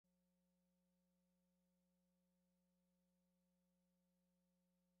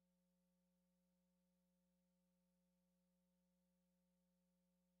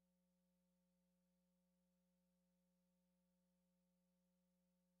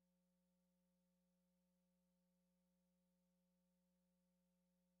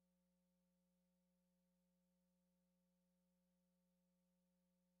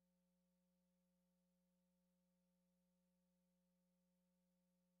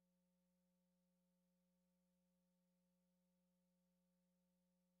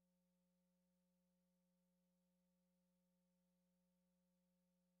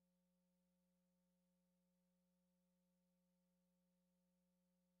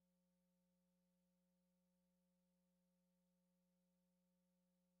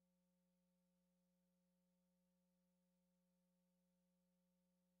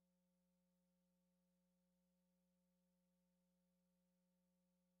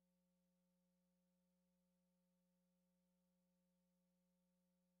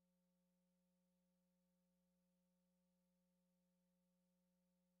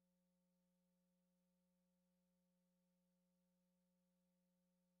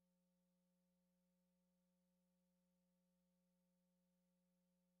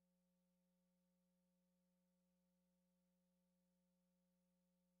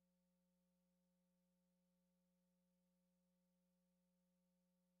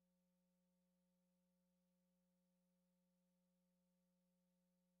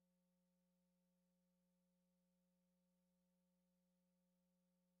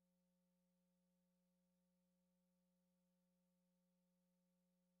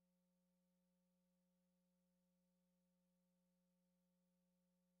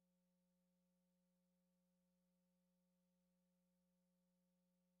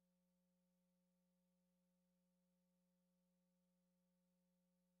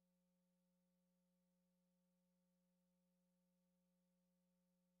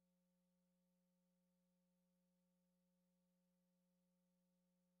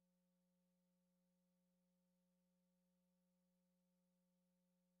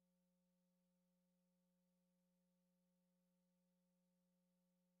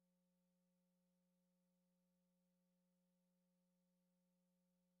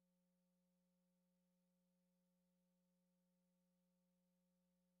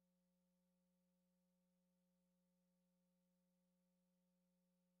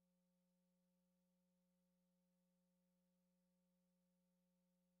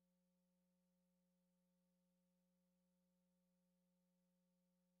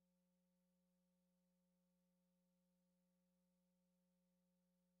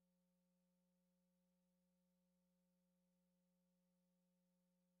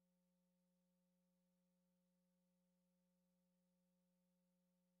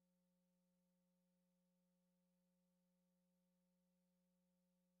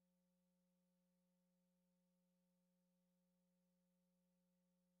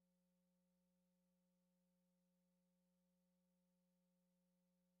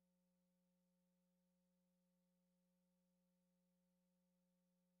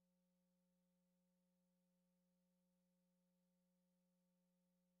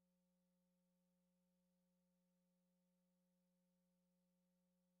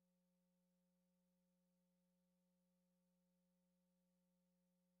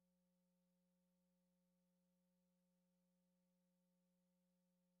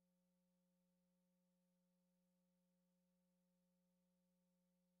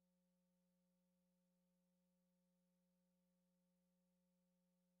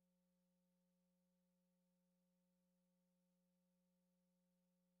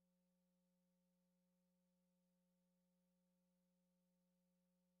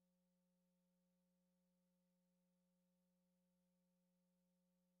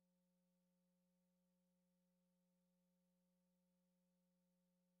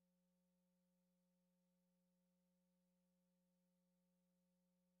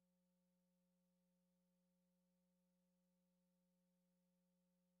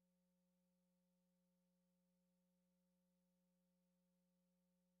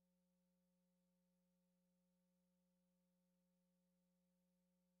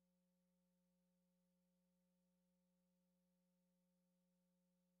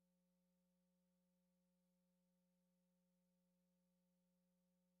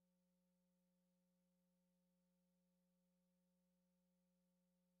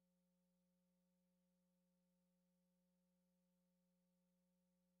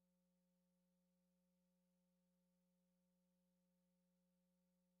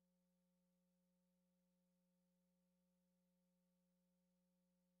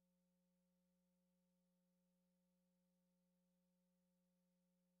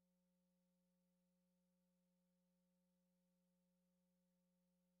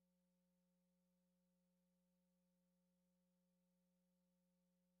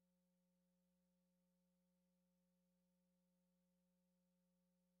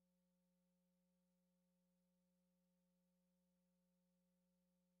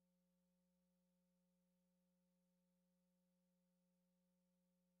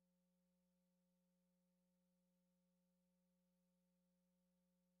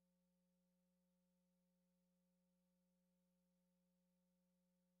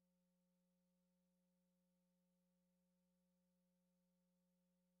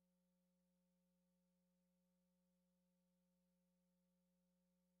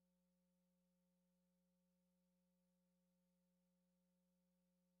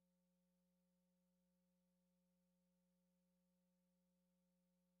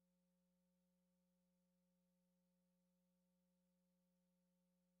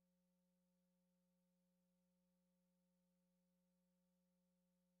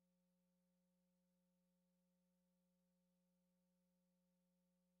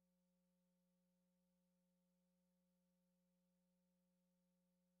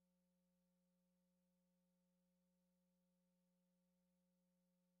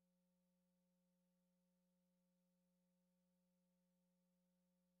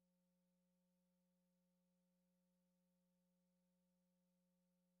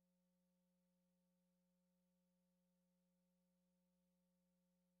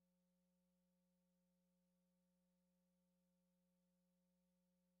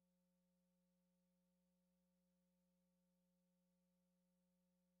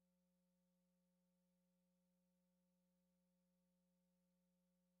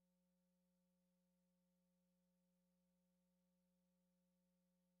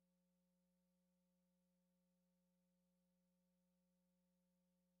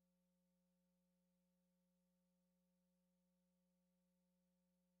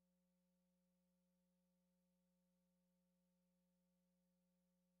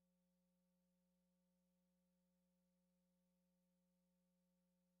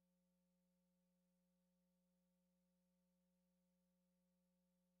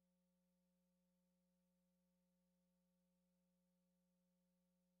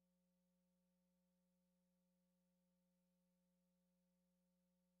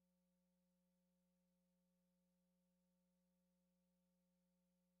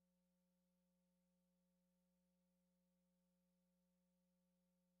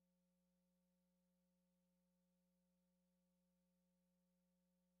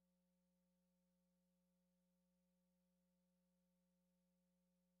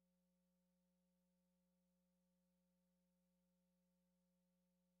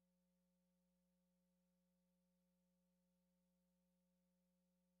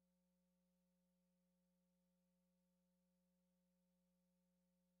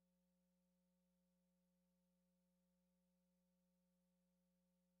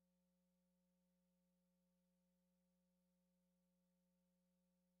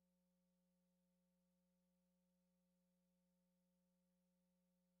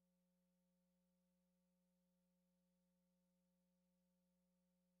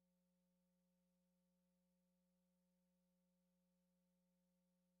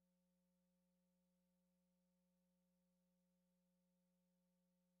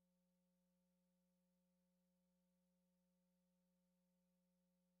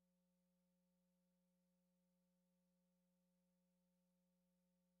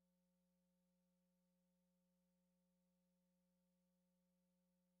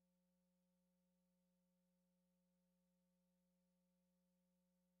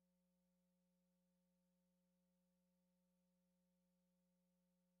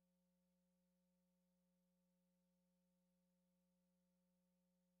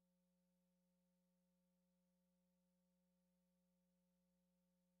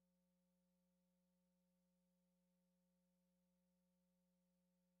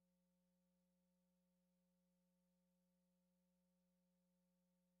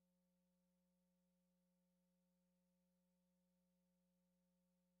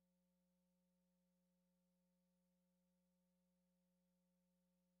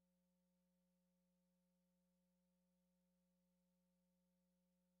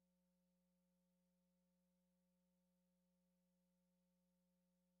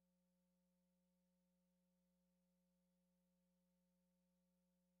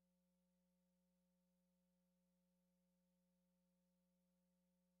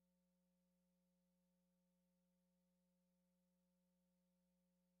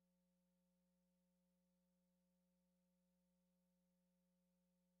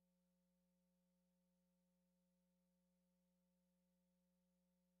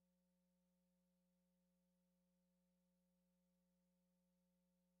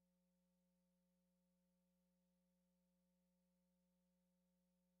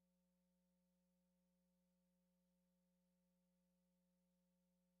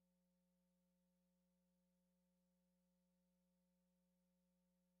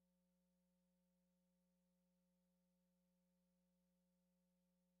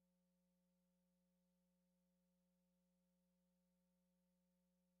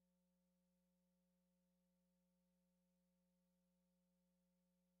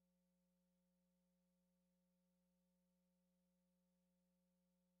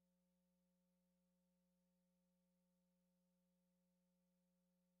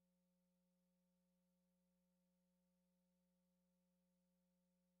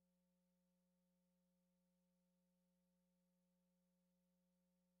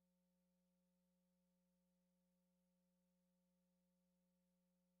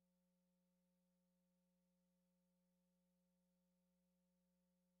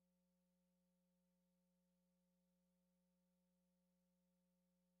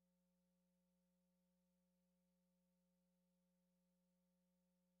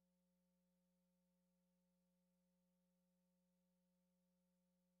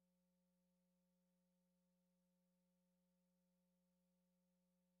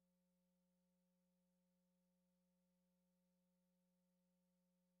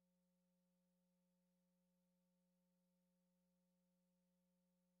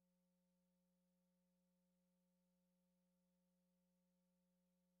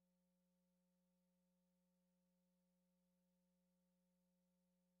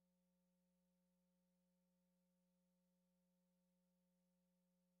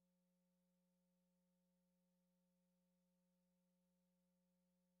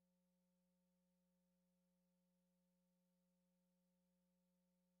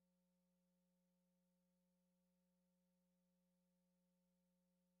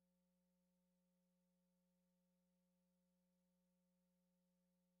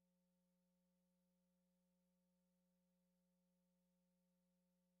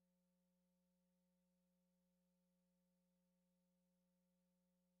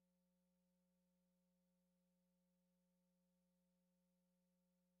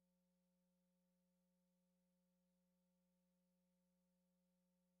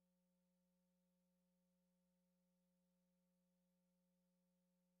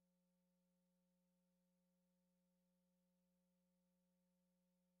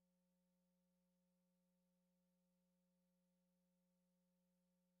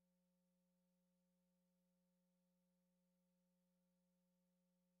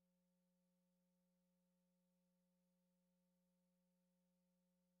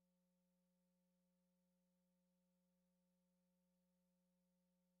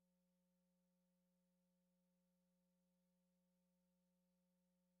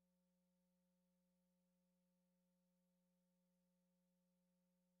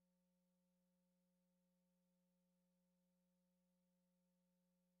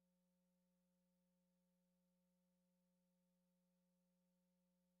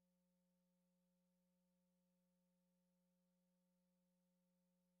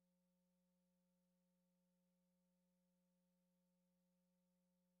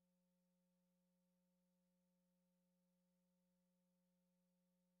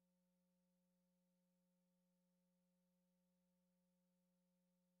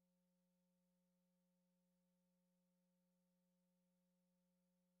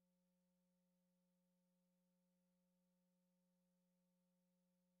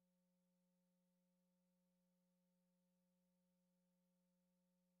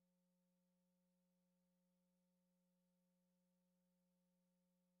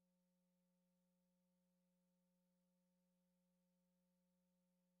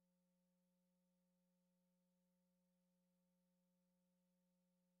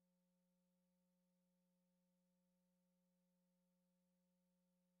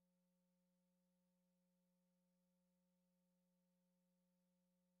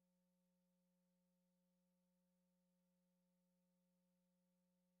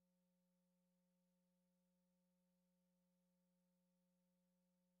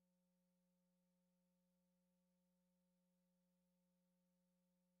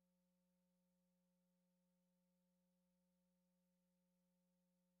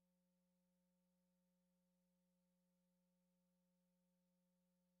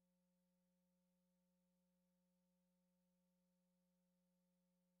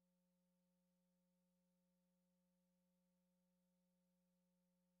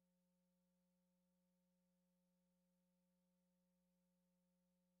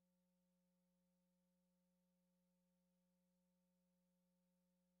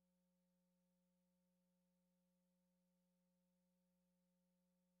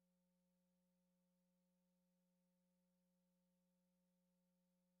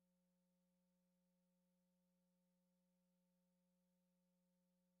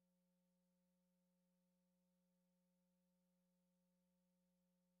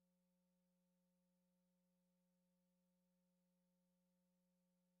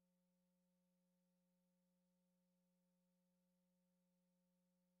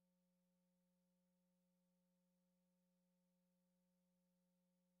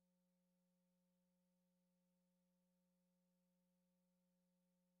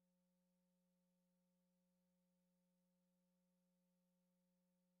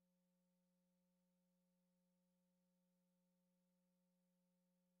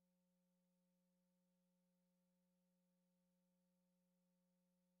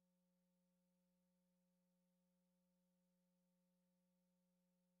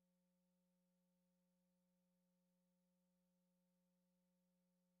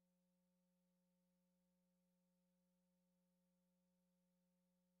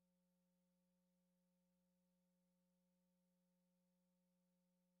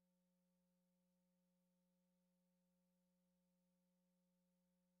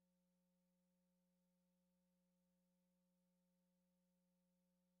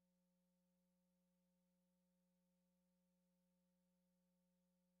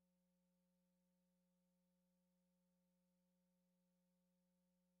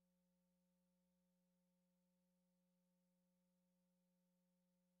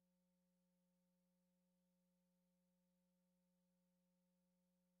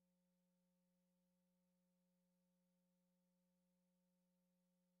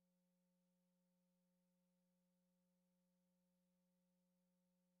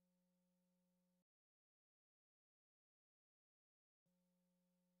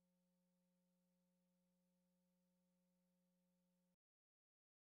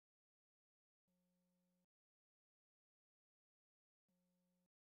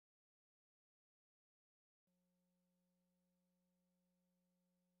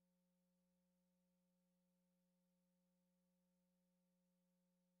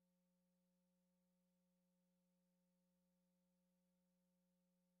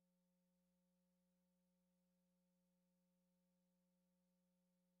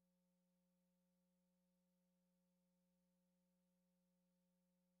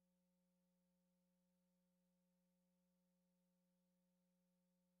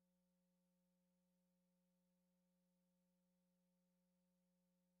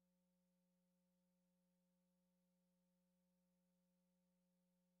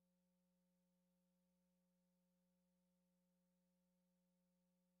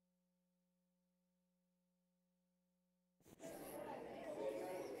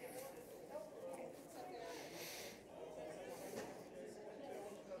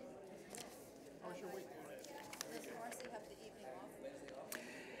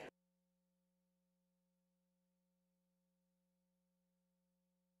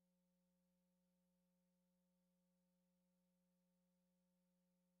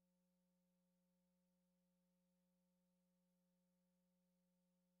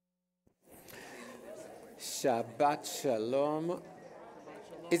Shabbat Shalom.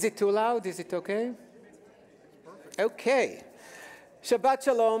 Is it too loud? Is it okay? Okay. Shabbat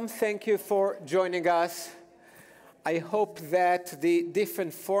Shalom. Thank you for joining us. I hope that the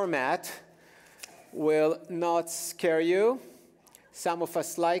different format will not scare you. Some of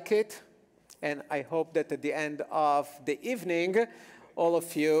us like it. And I hope that at the end of the evening, all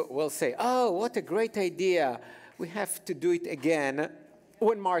of you will say, oh, what a great idea. We have to do it again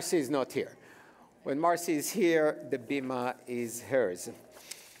when Marcy is not here. When Marcy is here, the bima is hers.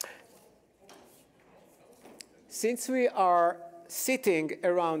 Since we are sitting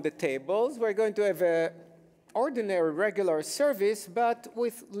around the tables, we're going to have an ordinary, regular service, but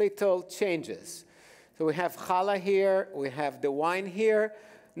with little changes. So we have challah here, we have the wine here,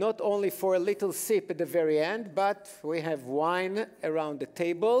 not only for a little sip at the very end, but we have wine around the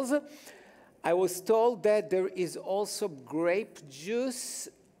tables. I was told that there is also grape juice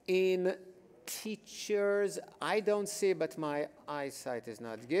in teachers. I don't see, but my eyesight is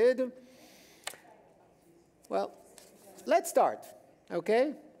not good. Well, let's start,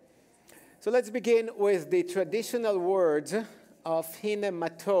 okay? So let's begin with the traditional words of Hine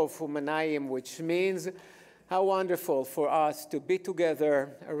Matov Umanayim, which means how wonderful for us to be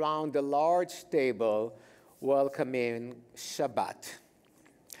together around a large table welcoming Shabbat.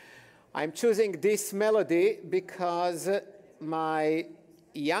 I'm choosing this melody because my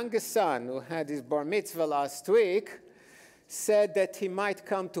youngest son, who had his bar mitzvah last week, said that he might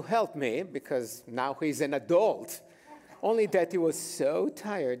come to help me because now he's an adult. Only that he was so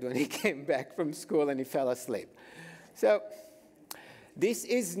tired when he came back from school and he fell asleep. So this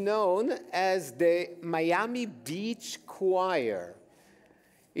is known as the Miami Beach Choir.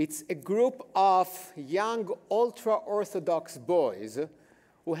 It's a group of young ultra-Orthodox boys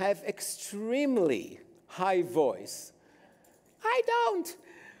who have extremely high voice. I don't,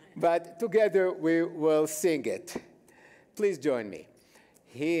 but together we will sing it. Please join me.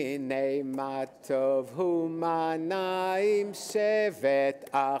 Hine matov hu manayim shevet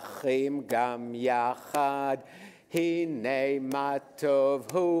achim gam yachad. Hine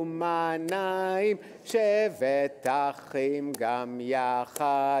matov hu manayim shevet achim gam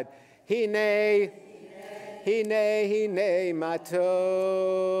yachad. Hine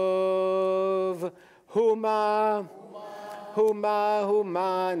matov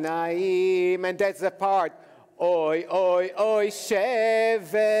huma naim. And that's the part. Oy, oy, oy,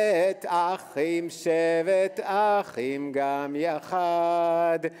 shevet achim gam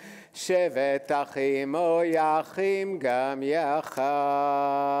yachad. Shevet achim, oy, achim gam yachad.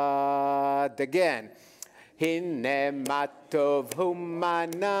 Again. Hine matov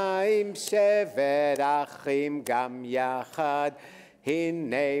humanaim, shevet achim gam yachad.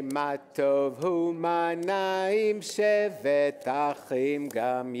 Hine matov humanaim, shevet achim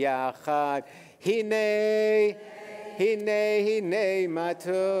gam yachad. Hine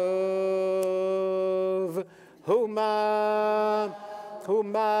matov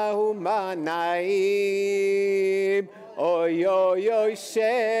humanaim. Oy, oy, oy,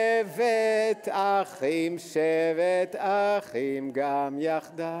 shevet achim gam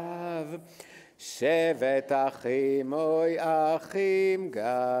yachdav. Shevet achim, oy, achim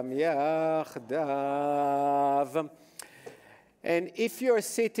gam yachdav. And if you're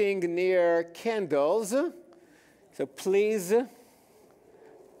sitting near candles, so please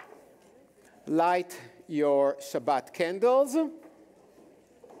light your Shabbat candles.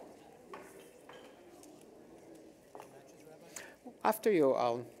 After you,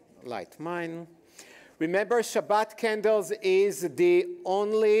 I'll light mine. Remember, Shabbat candles is the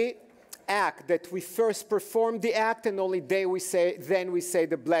only act that we first perform the act, and only then we say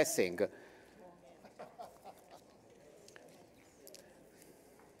the blessing.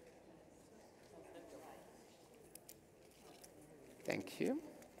 Thank you.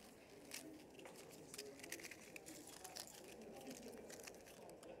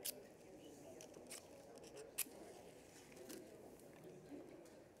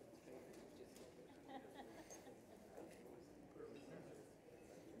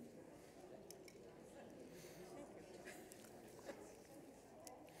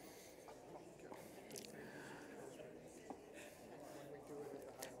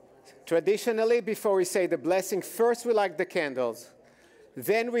 Traditionally, before we say the blessing, first we light the candles.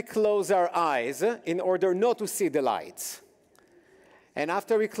 Then we close our eyes in order not to see the lights. And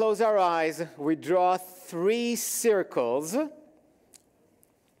after we close our eyes, we draw 3 circles.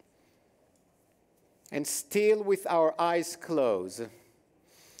 And still with our eyes closed.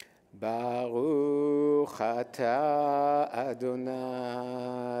 Baruch atah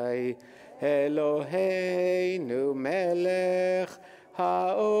Adonai Eloheinu melech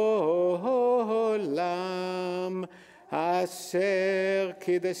העולם, אשר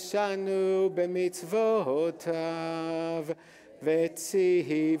קידשנו במצוותיו, וציוונו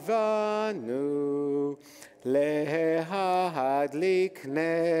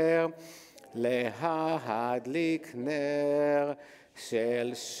להדליק נר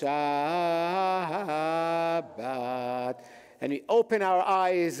של Shabbat. And we open our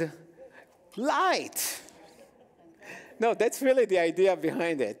eyes, light. No, that's really the idea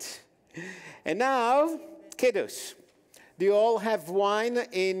behind it. And now, Kiddush. Do you all have wine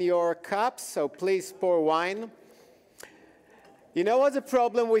in your cups? So please pour wine. You know what's the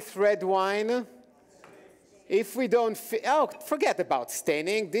problem with red wine? If we don't, forget about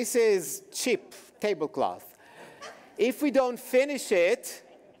staining. This is cheap tablecloth. If we don't finish it,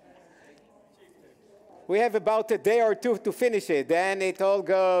 we have about a day or two to finish it. Then it all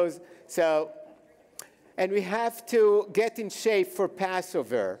goes. And we have to get in shape for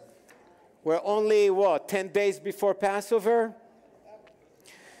Passover. We're only, 10 days before Passover?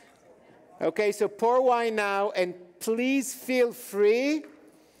 Okay, so pour wine now, and please feel free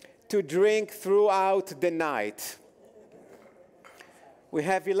to drink throughout the night. We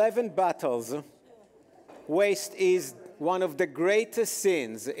have 11 bottles. Waste is one of the greatest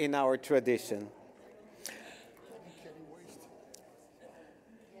sins in our tradition.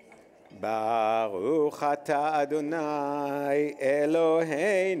 Baruch ata Adonai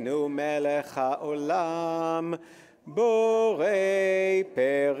Eloheinu melech haolam borei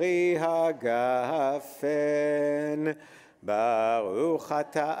peri hagafen. Baruch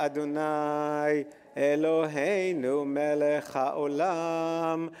ata Adonai Eloheinu melech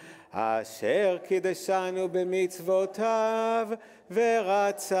haolam asher קידשנו במצוותיו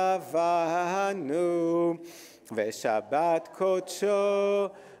ורצבנו ושבת קודשו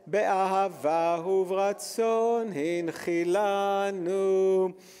באהבה וברצון הנחילנו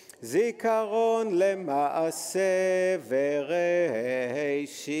זיכרון למעשה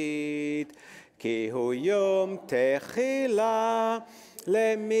וראשית כי הוא יום תחילה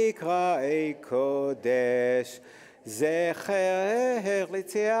למקראי קודש זכר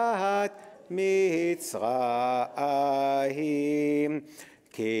ליציאת מצרים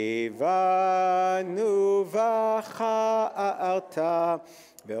כי באנו בחרת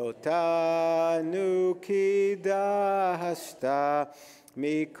ואותנו קידשת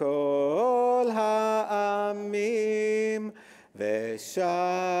מכל העמים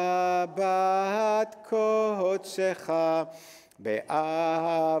ושבת קודשך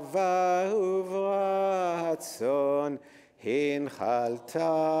באהבה וברצון הנחלתנו.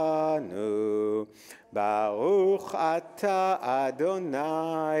 ברוך אתה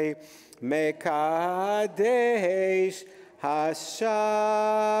אדוני מקדש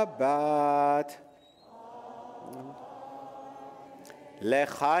השבת.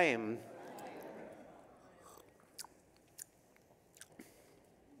 לחיים.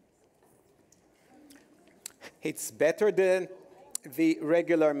 It's better than the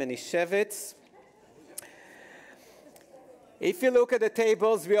regular Menishevitz. If you look at the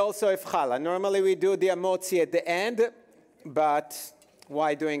tables, we also have challah. Normally we do the amotzi at the end, but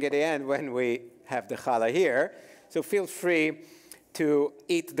why doing it at the end when we have the challah here? So feel free to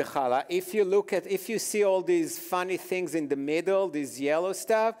eat the challah. If you see all these funny things in the middle, this yellow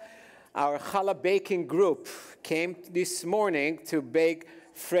stuff, our challah baking group came this morning to bake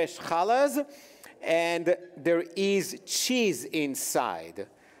fresh challahs, and there is cheese inside.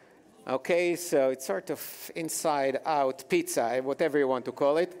 Okay, so it's sort of inside-out pizza, whatever you want to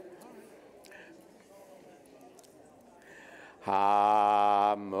call it.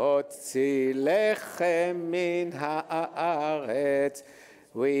 Hamotzi lechem min haaretz.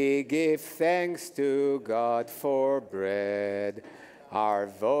 We give thanks to God for bread. Our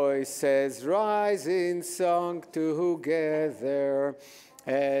voices rise in song together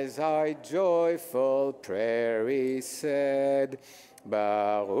as our joyful prayer said.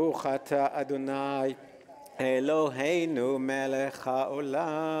 Baruch ata Adonai Eloheinu melech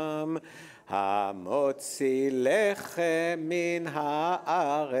haolam hamotzi lechem min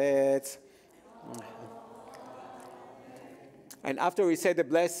haaretz. And after we say the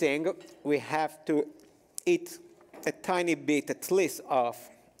blessing, we have to eat a tiny bit, at least, of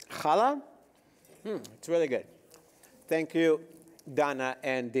challah. It's really good. Thank you, Dana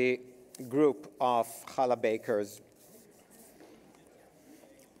and the group of challah bakers.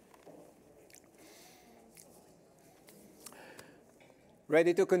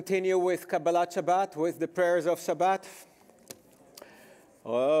 Ready to continue with Kabbalat Shabbat, with the prayers of Shabbat?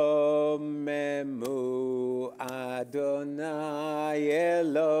 Romemu Adonai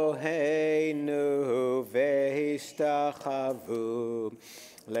Eloheinu vehishtachavu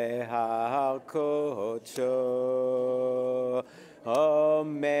להר קודשו.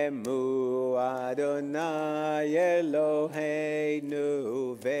 עוממו אדוני אלוהינו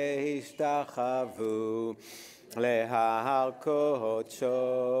והשתחוו להר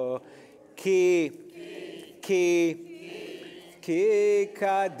קודשו. כי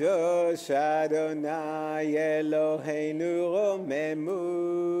קדוש אדוני אלוהינו רוממו.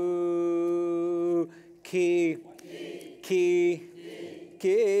 כי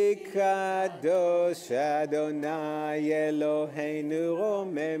קדוש אדוני אלוהינו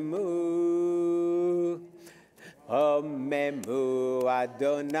רוממו. עוממו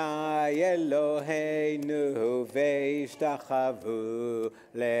אדוני אלוהינו והשתחוו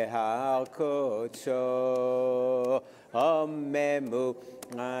להר קודשו. עוממו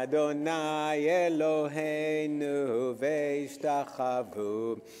אדוני אלוהינו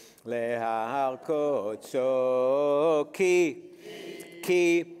והשתחוו להר קודשו.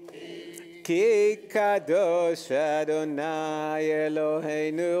 כי קדוש אדוני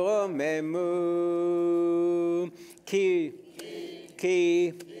אלוהינו רוממו.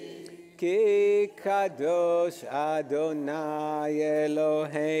 כי קדוש אדוני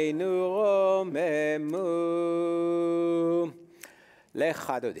אלוהינו רוממו.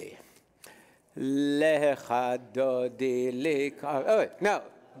 לך דודי לקראת. Oh, no,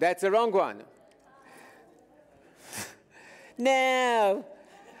 that's the wrong one. No,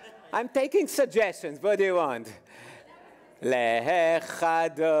 I'm taking suggestions. What do you want? לך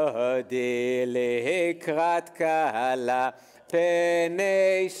דודי לקראת קהלה,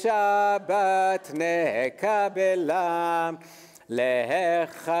 פני שבת נקבלה.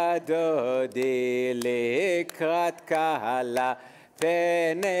 לך דודי לקראת קהלה,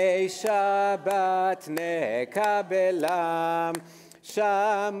 פני שבת נקבלה.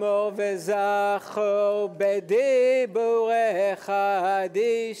 שמור וזכור בדיבורך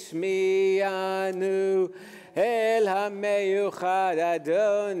דשמיענו, אל המיוחד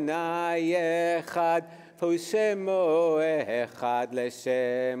אדוני אחד, הוא שמו אחד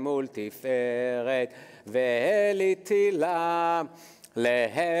לשם ולתפארת ולתהילה.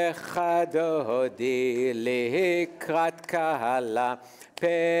 לך דודי לקראת קהלה,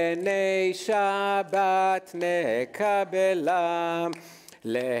 פני שבת נקבלה.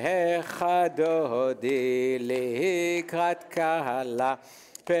 לך דודי לקראת קהלה,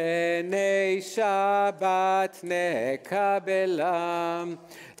 פני שבת נקבלה.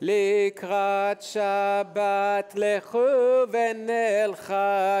 לקראת שבת לכו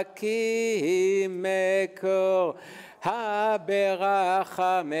ונלכה, כי מקור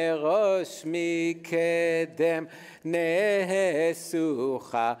הברכה מראש מקדם.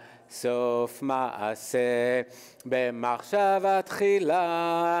 נעשוך סוף מעשה במחשבה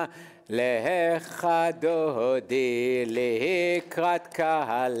תחילה. לך דודי לקראת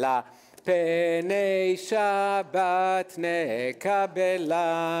קהלה, פני שבת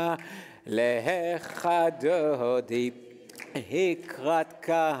נקבלה. לך דודי לקראת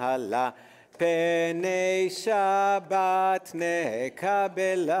קהלה, פני שבת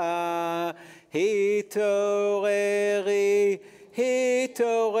נקבלה.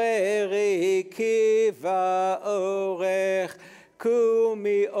 התעוררי כי באורך,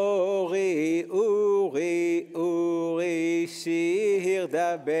 קומי אורי שיר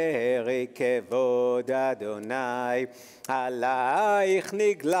דברי, כבוד אדוני עלייך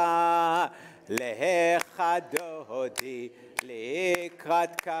נגלה. לך דודי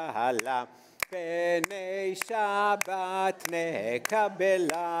לקראת קהלה, פני שבת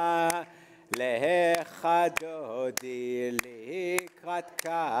נקבלה. לך דודי לקראת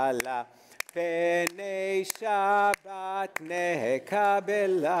קהלה, פני שבת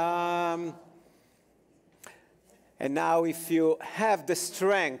נקבלה. And now if you have the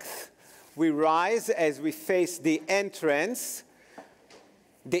strength, we rise as we face the entrance.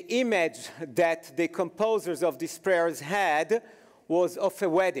 The image that the composers of these prayers had was of a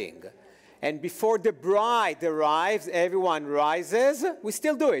wedding. And before the bride arrives, everyone rises. We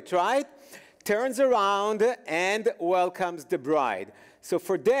still do it, right? Turns around and welcomes the bride. So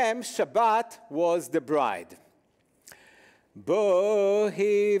for them, Shabbat was the bride.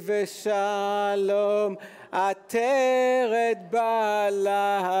 Bohi v'shalom ateret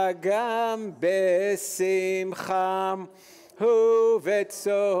bala gam besimcham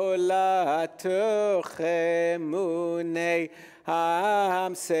ובצולתו חמוני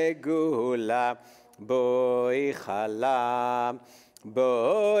העם סגולה. בואי חלה,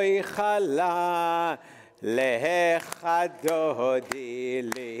 בואי חלה, לך דודי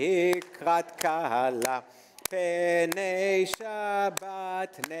לקראת קהלה, פני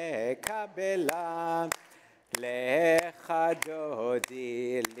שבת נקבלה. לך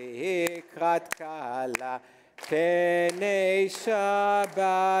דודי לקראת קלה, פני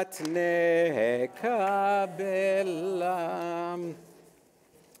שבת נקבלה.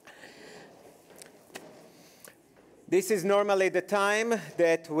 This is normally the time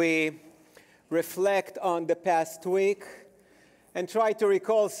that we reflect on the past week and try to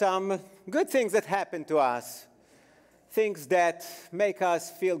recall some good things that happened to us, things that make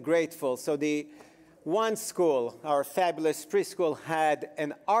us feel grateful. So the one school, our fabulous preschool, had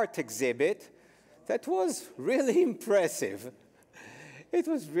an art exhibit that was really impressive. It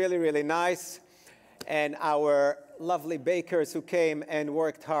was really, really nice. And our lovely bakers who came and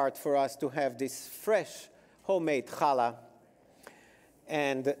worked hard for us to have this fresh homemade challah.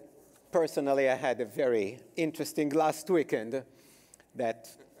 And personally, I had a very interesting last weekend that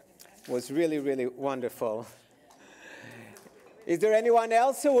was really, really wonderful. Is there anyone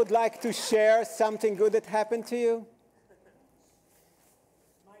else who would like to share something good that happened to you?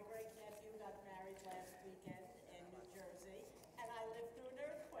 My great-nephew got married last weekend in New Jersey, and I lived through an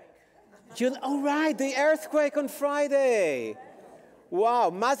earthquake. Oh, right, the earthquake on Friday.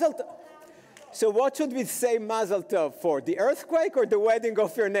 Wow, Mazel Tov. So what should we say Mazel Tov for? The earthquake or the wedding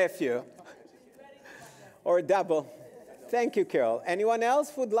of your nephew? Or double? Thank you, Carol. Anyone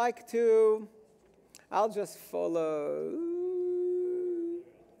else would like to? I'll just follow.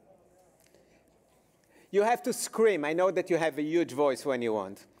 You have to scream. I know that you have a huge voice when you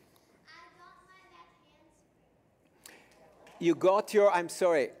want. I got my hands. You got your, I'm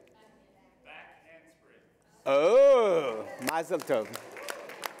sorry. Back handspring. Oh, Mazel Tov.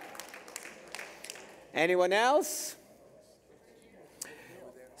 Anyone else?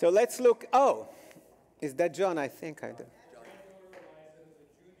 So let's look. Oh, is that John? I think I do.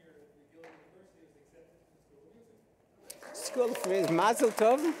 School of Music. Mazel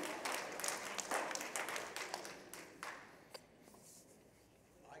Tov.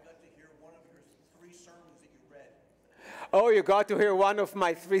 I got to hear one of your 3 sermons that you read. Oh, you got to hear one of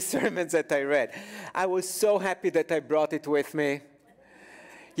my 3 sermons that I read. I was so happy that I brought it with me.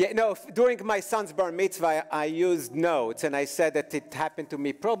 Yeah, no, during my son's bar mitzvah, I used notes, and I said that it happened to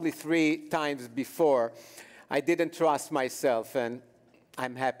me probably 3 times before. I didn't trust myself, and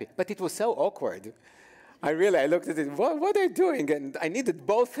I'm happy. But it was so awkward. I looked at it, what are you doing? And I needed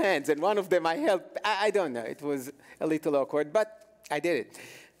both hands, and one of them I held. I don't know. It was a little awkward, but I did it. My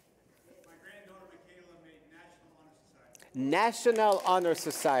granddaughter Michaela made National Honor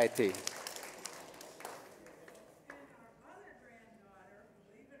Society. National Honor Society.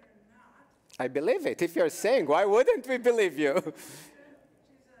 I believe it. If you're saying, why wouldn't we believe you? She's a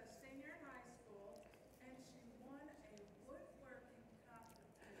senior in high school, and she won a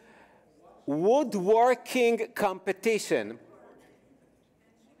Woodworking competition. And she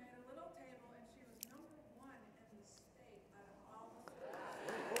made a little table, and she was #1 in the state out of all the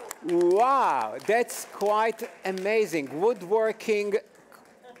Wow, that's quite amazing. Woodworking.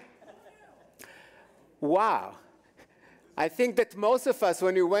 Wow. I think that most of us,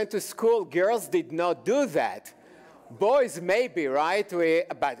 when we went to school, girls did not do that. Boys maybe, right?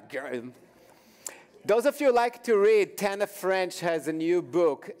 Those of you who like to read, Tana French has a new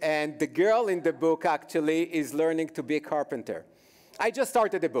book, and the girl in the book actually is learning to be a carpenter. I just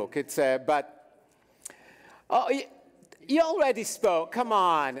started the book. It's oh, you already spoke. Come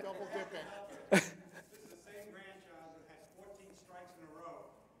on. This is the same grandchild that had 14 strikes in a row.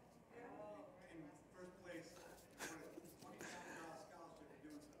 In first place, won a $20,000 scholarship for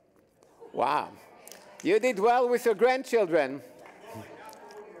doing so. Wow. You did well with your grandchildren.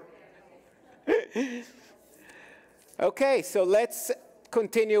 Okay, so let's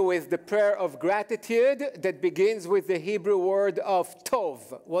continue with the prayer of gratitude that begins with the Hebrew word of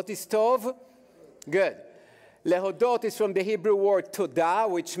tov. What is tov? Good. Lehodot is from the Hebrew word todah,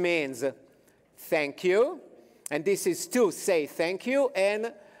 which means thank you. And this is to say thank you.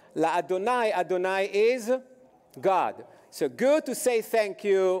 And la Adonai, Adonai is God. So good to say thank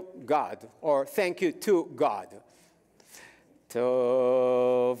you, God, or thank you to God.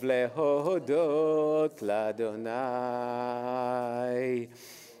 Tov lehodot l'Adonai.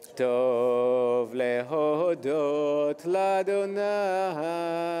 Tov lehodot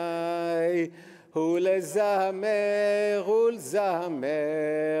l'Adonai. ולזמר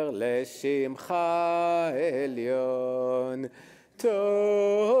לשמך עליון.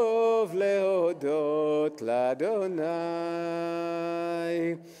 טוב להודות לאדוני.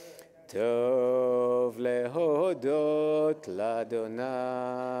 טוב להודות לאדוני.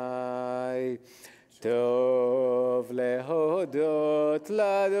 טוב להודות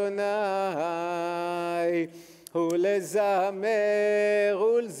לאדוני. ולזמר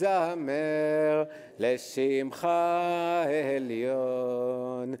לשמך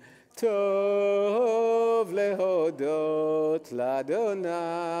עליון. טוב להודות לאדוני,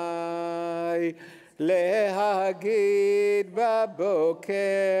 להגיד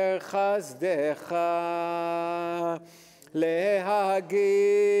בבוקר חסדך,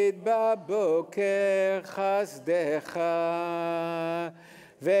 להגיד בבוקר חסדך,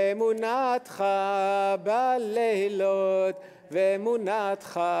 ואמונתך בלילות,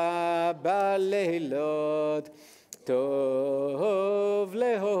 ואמונתך בלילות. טוב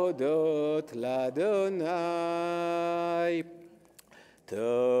להודות לאדוני,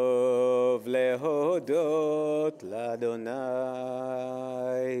 טוב להודות לאדוני,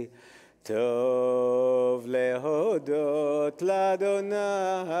 טוב להודות לאדוני,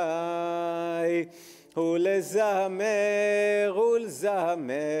 ולזמר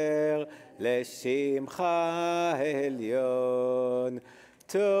ולזמר לשמך עליון.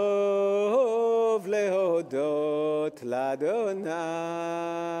 טוב להודות לאדוני,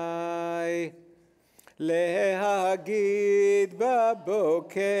 להגיד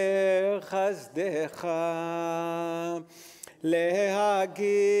בבוקר חסדך,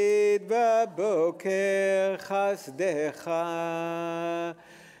 להגיד בבוקר חסדך,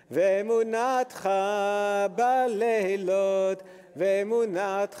 ואמונתך בלילות,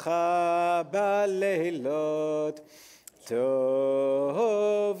 ואמונתך בלילות.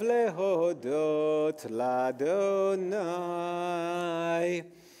 טוב להודות לאדוני.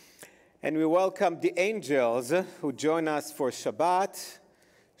 And we welcome the angels who join us for Shabbat.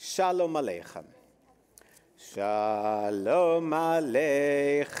 Shalom Aleichem. Shalom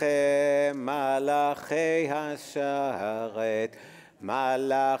Aleichem, Malachi Hasharet,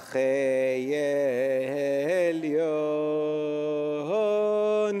 Malachi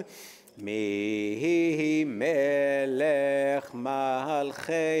Elyon. Mi melech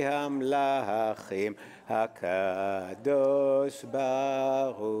malchei hamlachim, HaKadosh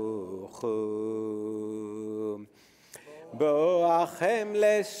Baruch Hu. Boachem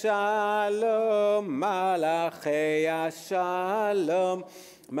leshalom, malachei hashalom,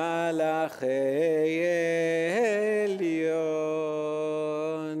 malachei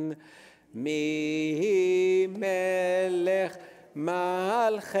elyon. Mi melech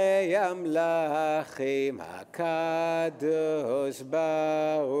malchei amlachim, HaKadosh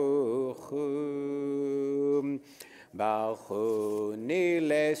Baruch Hu. Baruchuni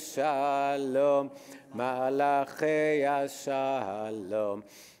leshalom, malachei hashalom,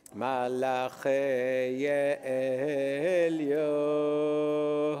 malachei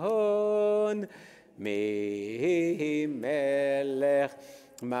elyon. Mi melech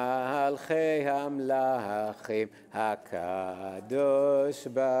malchei hamlachim, HaKadosh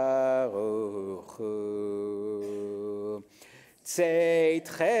Baruch Hu.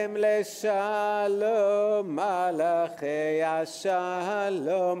 צאתכם לשלום, מלאכי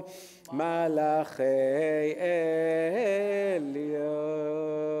השלום, מלאכי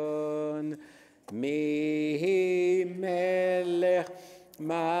עליון. מי מלך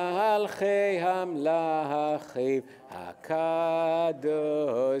מלכי המלכים,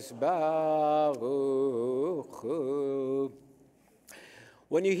 HaKadosh Baruch Hu.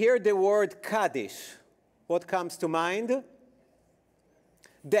 When you hear the word Kaddish, what comes to mind?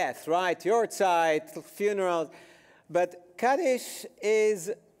 Death, right? Yortzeit, funeral. But Kaddish is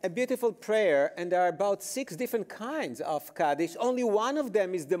a beautiful prayer, and there are about 6 different kinds of Kaddish. Only one of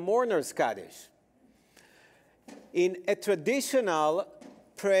them is the mourner's Kaddish. In a traditional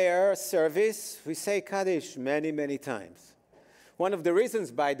prayer service, we say Kaddish many, many times. One of the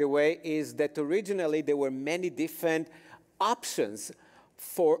reasons, by the way, is that originally there were many different options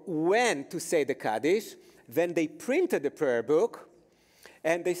for when to say the Kaddish. Then they printed the prayer book,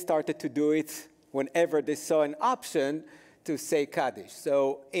 and they started to do it whenever they saw an option to say Kaddish.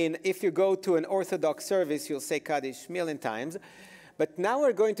 So if you go to an Orthodox service, you'll say Kaddish a million times. But now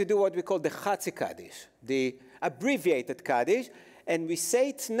we're going to do what we call the Chatzi Kaddish, the abbreviated Kaddish. And we say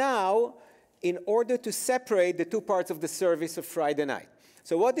it now in order to separate the 2 parts of the service of Friday night.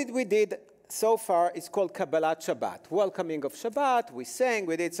 So what we did so far is called Kabbalat Shabbat, welcoming of Shabbat. We sang,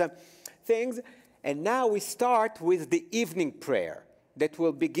 we did some things. And now we start with the evening prayer that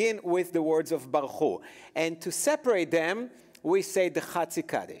will begin with the words of Baruch Hu. And to separate them, we say the Chatzi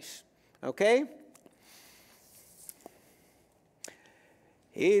Kaddish. Okay?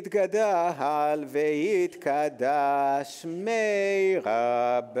 יתגדל ויתקדש מי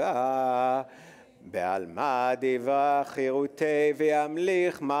רבה, בעלמא דברה חירותי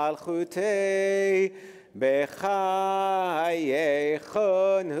וימליך מלכותי, בחייכון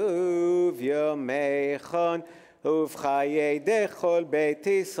וביומייכון ובחיי דכל בית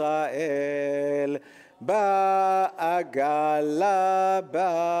ישראל. בעגלה,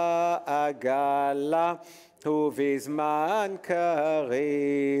 בעגלה, ובזמן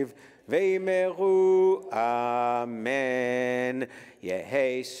קריב, ואמרו אמן.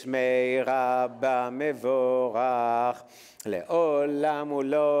 יהי שמי רבה מבורך, לעולם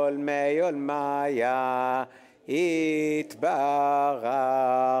ולעולמי עולמיה, יתברך.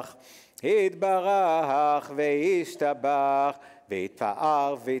 יתברך וישתבח,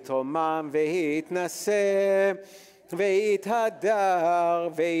 ויתפאר ויתרומם ויתנשא, ויתהדר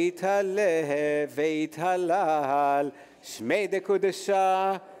ויתהלל ויתהלל, שמי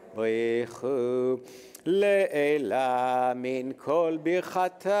דקודשה בריחו. לעילה מן כל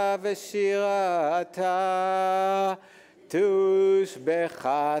ברכתה ושירתה,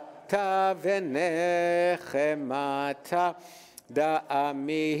 תושבחתה ונחמתה, דאה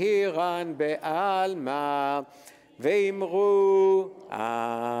מהירן בעלמא, ואמרו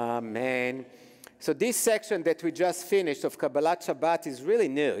amen. So this section that we just finished of Kabbalat Shabbat is really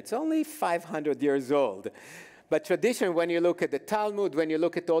new. It's only 500 years old. But tradition, when you look at the Talmud, when you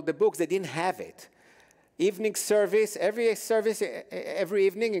look at all the books, they didn't have it. Evening service, every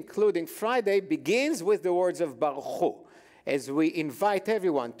evening, including Friday, begins with the words of Baruch Hu, as we invite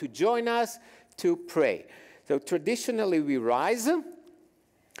everyone to join us to pray. So traditionally we rise,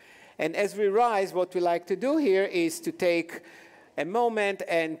 and as we rise, what we like to do here is to take a moment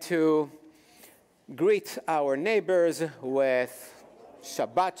and to greet our neighbors with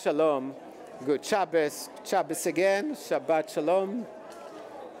Shabbat Shalom. Good Shabbos. Shabbos again. Shabbat Shalom.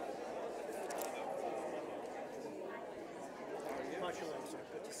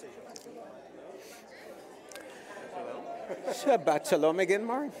 Shabbat Shalom again,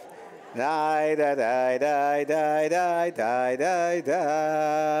 Mark. Die, die, die, die, die, die, die, die,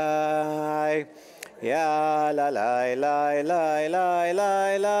 die. Ya la la la la la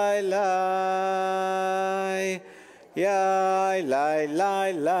la la la. Ya la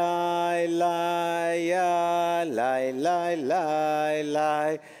la la la. Ya la la la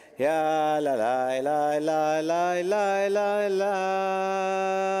la. Ya la la la la la la la la.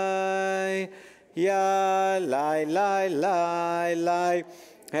 Ya la la la la.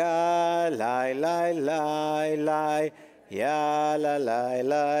 Ya la la la la. Ya la la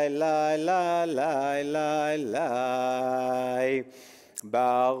la la la la la la.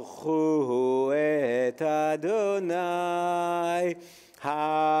 Baruchu et Adonai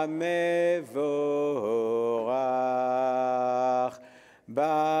hamevorach.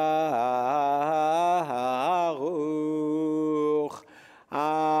 Baruch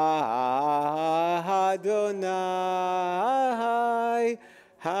Adonai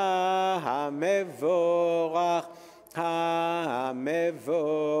hamevorach.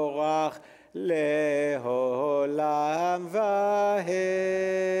 המבורך לעולם ועד.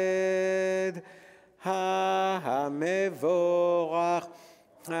 המבורך,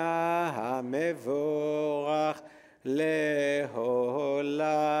 המבורך לעולם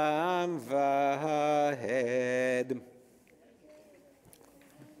ועד.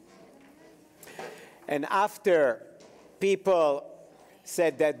 And after people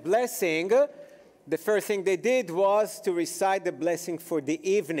said that blessing, the first thing they did was to recite the blessing for the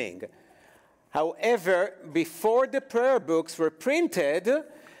evening. However, before the prayer books were printed,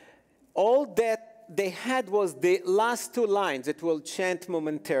 all that they had was the last two lines that we'll chant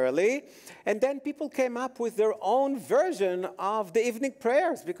momentarily. And then people came up with their own version of the evening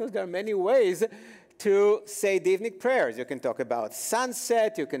prayers, because there are many ways to say the evening prayers. You can talk about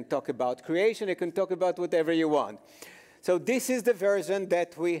sunset, you can talk about creation, you can talk about whatever you want. So this is the version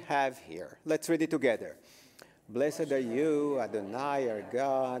that we have here. Let's read it together. Blessed are you, Adonai, our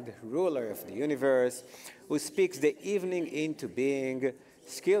God, ruler of the universe, who speaks the evening into being,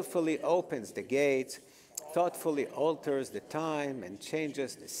 skillfully opens the gates, thoughtfully alters the time and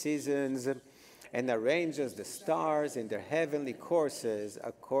changes the seasons, and arranges the stars in their heavenly courses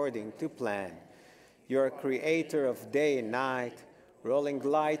according to plan. You are creator of day and night, rolling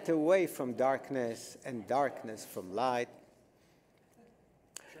light away from darkness and darkness from light,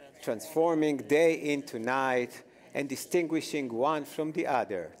 transforming day into night and distinguishing one from the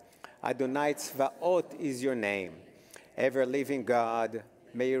other. Adonai Tzvaot is your name. Ever-living God,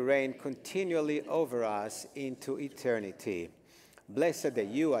 may you reign continually over us into eternity. Blessed are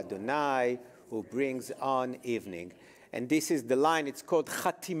you, Adonai, who brings on evening. And this is the line, it's called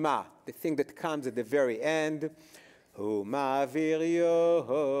Chatima, the thing that comes at the very end. Hu ma'avir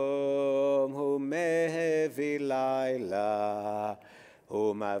yom, hu mehevi laila,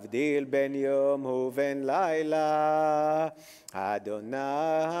 הוא מבדיל בין יום ובין לילה, אדוני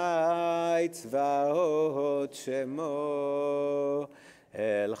צבאות שמו,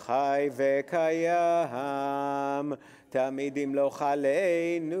 אל חי וקיים, תמיד ימלוך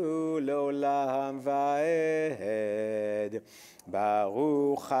עלינו לעולם ועד.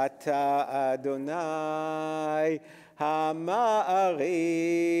 ברוך אתה אדוני המעריב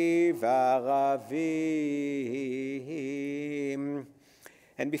ערבים.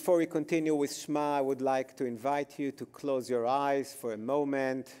 And before we continue with Shema, I would like to invite you to close your eyes for a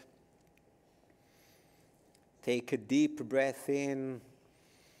moment. Take a deep breath in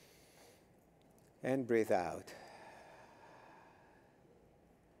and breathe out.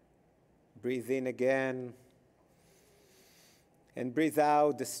 Breathe in again and breathe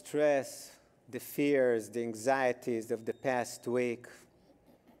out the stress, the fears, the anxieties of the past week.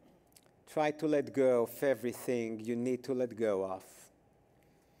 Try to let go of everything you need to let go of.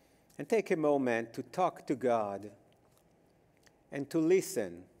 And take a moment to talk to God and to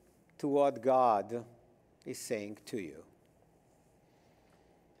listen to what God is saying to you.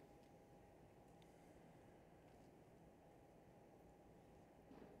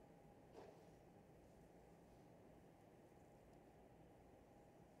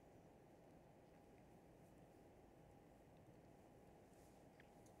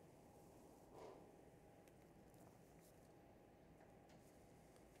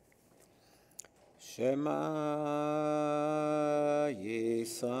 Shema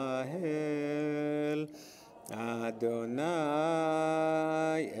Yisrael, Adonai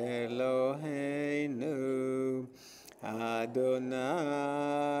Eloheinu,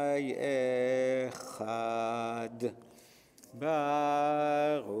 Adonai Echad.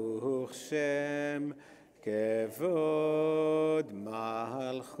 Baruch Shem Kevod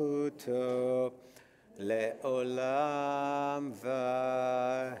Malchuto Le'olam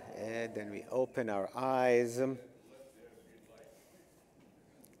va'ed. And we open our eyes.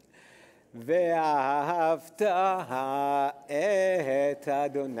 ואהבת את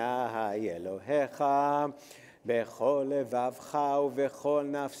אדוני אלוהיך בכל לבבך ובכל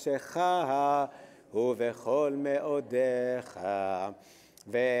נפשך ובכל מאודיך.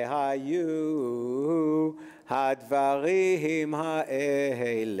 והיו הדברים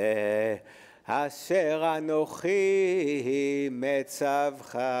האלה אשר אנוכי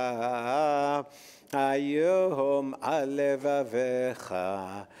מצווך היום על לבביך,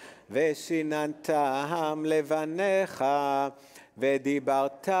 ושיננתם לבניך,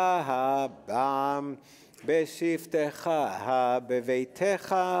 ודיברת בם בשבתך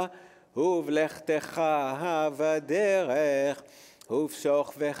בביתך, ובלכתך בדרך,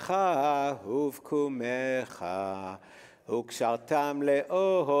 ובשוכבך ובקומך, וקשרתם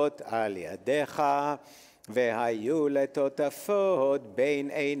לאות על ידיך, והיו לטוטפות בין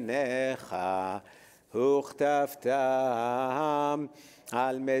עיניך, וכתבתם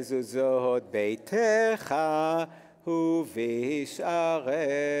על מזוזות ביתך ובשעריך,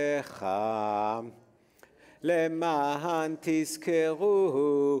 למען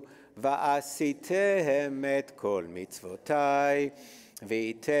תזכרו ועשיתם את כל מצוותי,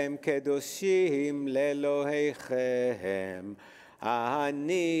 והייתם קדושים לאלוהיכם.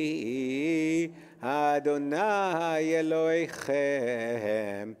 אני אדוני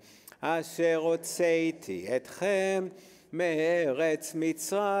אלוהיכם, אשר הוצאתי אתכם מארץ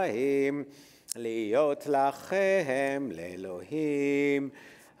מצרים, להיות לכם לאלוהים.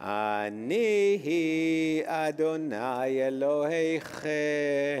 אני אדוני אלוהיכם.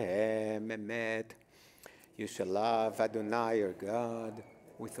 אמת. You shall love Adonai your God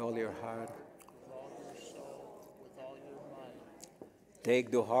with all your heart. With all your soul, with all your might.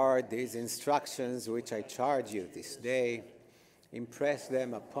 Take to heart these instructions which I charge you this day. Impress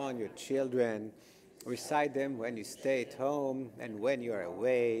them upon your children. Recite them when you stay at home and when you are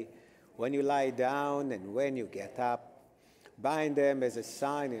away, when you lie down and when you get up. Bind them as a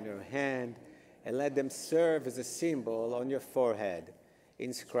sign in your hand, and let them serve as a symbol on your forehead.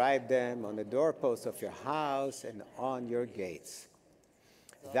 Inscribe them on the doorposts of your house and on your gates.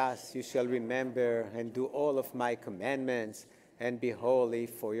 Thus you shall remember and do all of my commandments, and be holy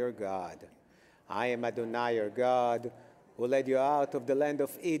for your God. I am Adonai your God, who led you out of the land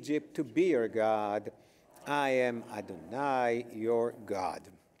of Egypt to be your God. I am Adonai your God.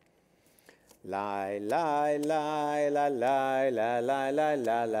 Lai, lai, lai, la, lai, la, lai, la,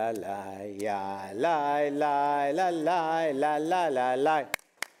 la, la, lai, ya, lai, lai, la, lai, la, la, la, lai,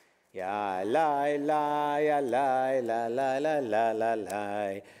 ya, lai, lai, ya, lai, la, la, la, la, la,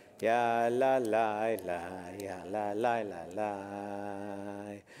 lai, ya, la, lai, la, ya, la, lai, la,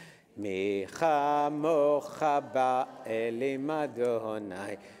 lai. מי כמוך באלים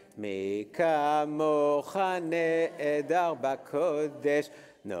אדוני, מי כמוך נעדר בקודש,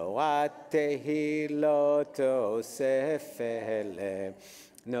 נורא תהילות אוסף אלה,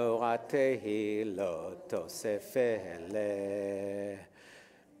 נורא תהילות אוסף אלה.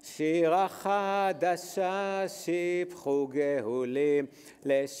 שירה חדשה שיפחו גאולים,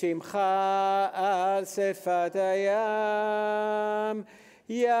 לשמך על שפת הים.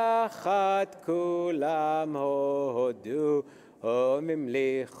 יחד כולם הודו,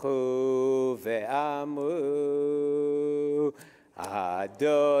 המליכו ואמרו,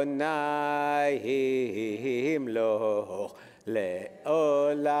 אדוני ימלוך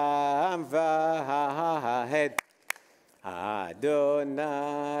לעולם ועד. אדוני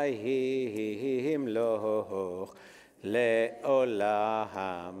ימלוך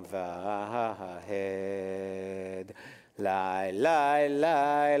לעולם ועד. לי, לי,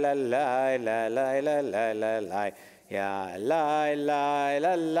 לי, לי, לי, לי, לי, לי, לי, לי, לי. יא לי, לי,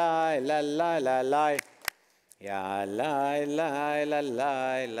 לי, לי, לי, לי, לי, לי. יא לי, לי, לי, לי,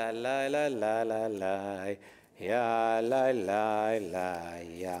 לי, לי, לי, לי, לי, לי. יא לי, לי,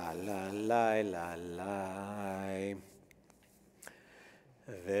 לי, יא לי, לי, לי, לי.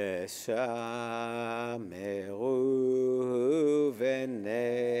 ושמרו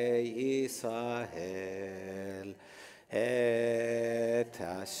בני ישראל את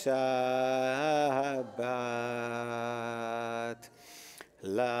השבת,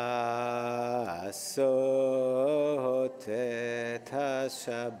 לעשות את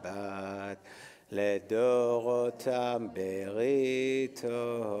השבת לדורותם ברית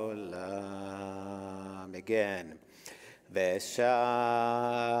עולם. Again. ושמרו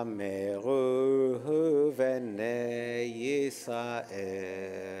בני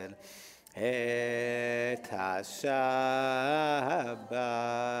ישראל את השבת,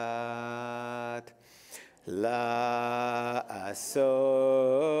 לעשות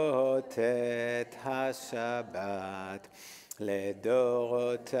את השבת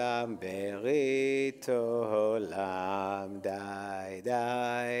לדורותם ברית עולם. די,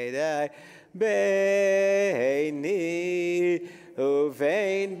 די, די, ביני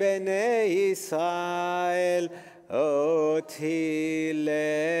ובין בני ישראל אותי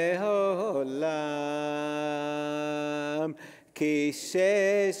לעולם, כי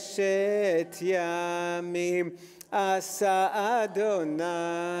ששת ימים עשה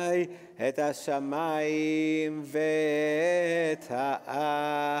אדוני את השמיים ואת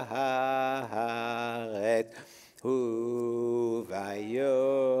הארץ, וביום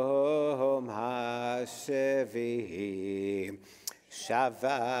השביעי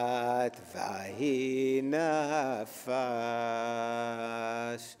שבת ויהי נפש,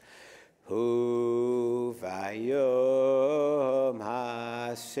 וביום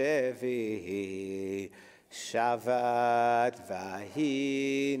השביעי שבת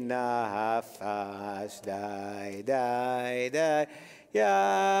ויהי נפש. די, די, די,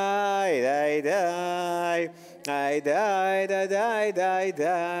 די, די, די, די, די, די, די, די,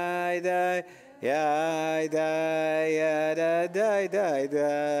 די, די. די, די, די, די, די, די.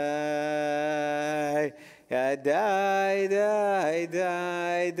 די, די, די,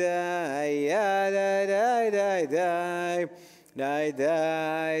 די, די. די, די, די, די. די,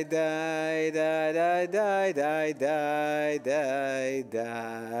 די, די, די, די, די, די, די,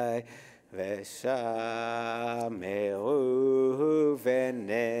 די. ושמרו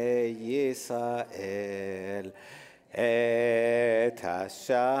בני ישראל את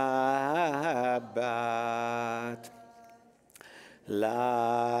השבת,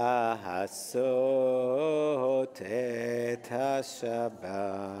 לעשות את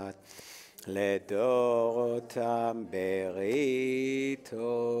השבת לדורותם ברית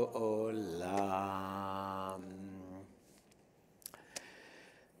עולם.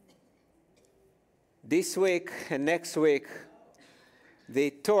 This week and next week,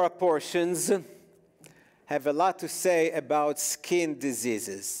 the Torah portions have a lot to say about skin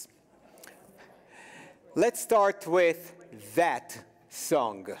diseases. Let's start with that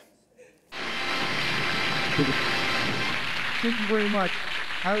song. Thank you very much.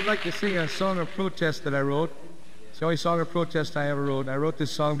 I would like to sing a song of protest that I wrote. It's the only song of protest I ever wrote. I wrote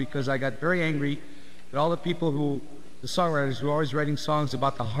this song because I got very angry at all the people the songwriters who are always writing songs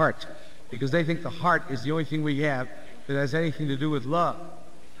about the heart, because they think the heart is the only thing we have that has anything to do with love.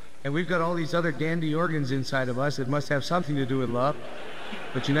 And we've got all these other dandy organs inside of us that must have something to do with love,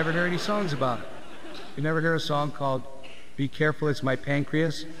 but you never hear any songs about it. You never hear a song called Be Careful It's My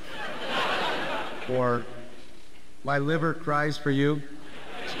Pancreas, or My Liver Cries for You.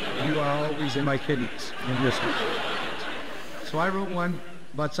 You are always in my kidneys. So I wrote one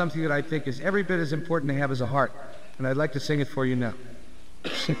about something that I think is every bit as important to have as a heart. And I'd like to sing it for you now.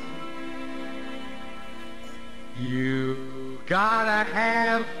 You gotta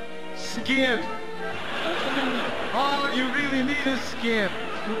have skin. All you really need is skin.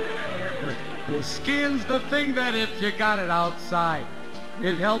 Skin's the thing that if you got it outside,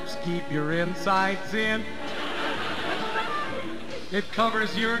 it helps keep your insides in. It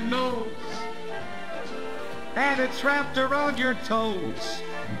covers your nose, and it's wrapped around your toes.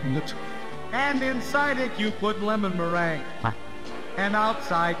 And inside it you put lemon meringue, and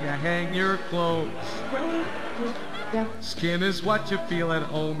outside you hang your clothes. Skin is what you feel at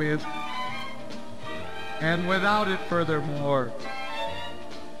home in, and without it furthermore,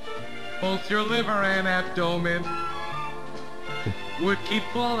 both your liver and abdomen would keep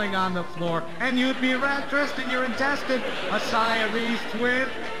falling on the floor, and you'd be wrapped dressed in your intestine. A Siamese twin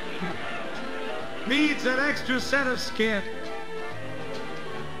needs an extra set of skin.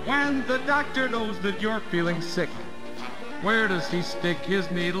 When the doctor knows that you're feeling sick, where does he stick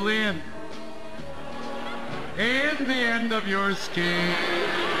his needle in? In the end of your skin.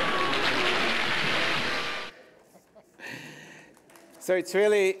 So it's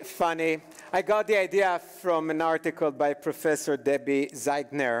really funny. I got the idea from an article by Professor Debbie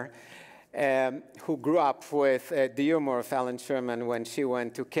Zeigner, who grew up with the humor of Alan Sherman when she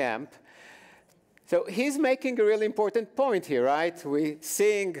went to camp. So he's making a really important point here, right? We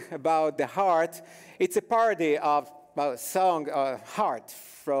sing about the heart. It's a parody of a song, Heart,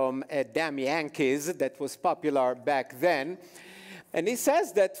 from Damn Yankees that was popular back then. And he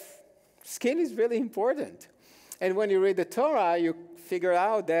says that skin is really important. And when you read the Torah, you figure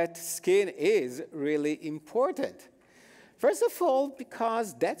out that skin is really important. First of all,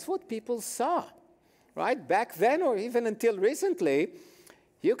 because that's what people saw, right? Back then, or even until recently,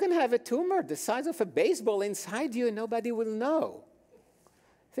 you can have a tumor the size of a baseball inside you and nobody will know.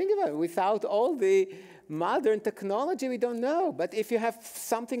 Think about it. Without all the modern technology, we don't know. But if you have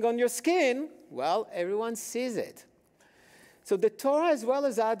something on your skin, well, everyone sees it. So the Torah, as well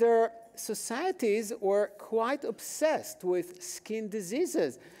as other societies, were quite obsessed with skin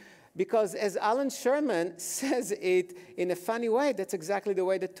diseases. Because as Alan Sherman says it in a funny way, that's exactly the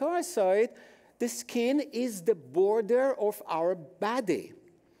way the Torah saw it, the skin is the border of our body.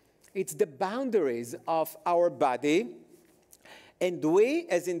 It's the boundaries of our body. And we,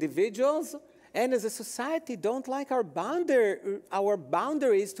 as individuals and as a society, don't like our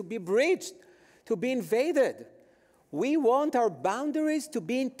boundaries to be breached, to be invaded. We want our boundaries to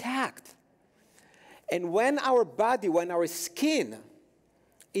be intact. And when our body, when our skin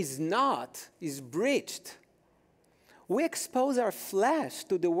is breached, we expose our flesh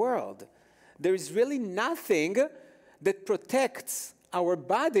to the world. There is really nothing that protects our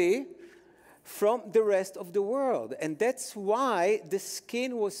body from the rest of the world. And that's why the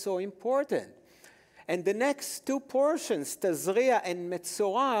skin was so important. And the next two portions, Tazria and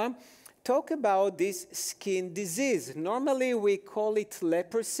Metzora, talk about this skin disease. Normally we call it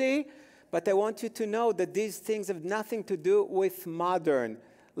leprosy, but I want you to know that these things have nothing to do with modern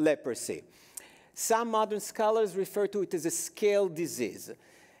leprosy. Some modern scholars refer to it as a scale disease.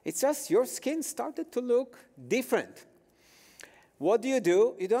 It's just your skin started to look different. What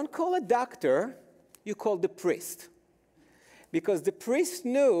do? You don't call a doctor, you call the priest. Because the priest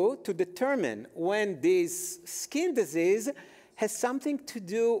knew to determine when this skin disease has something to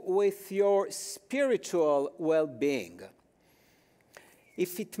do with your spiritual well-being.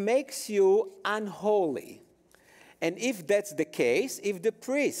 If it makes you unholy, and if that's the case, if the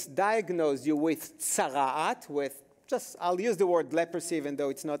priest diagnosed you with tzara'at, I'll use the word leprosy even though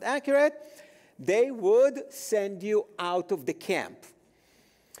it's not accurate, they would send you out of the camp.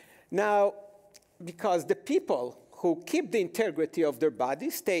 Now, because the people who keep the integrity of their body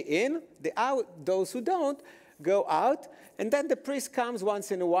stay in, those who don't go out, and then the priest comes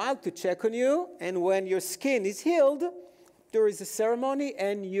once in a while to check on you, and when your skin is healed, there is a ceremony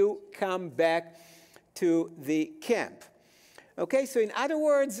and you come back to the camp. Okay, so in other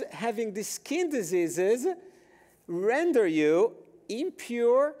words, having the skin diseases render you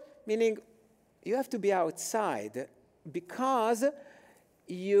impure, meaning you have to be outside because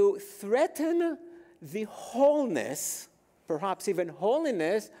you threaten the wholeness, perhaps even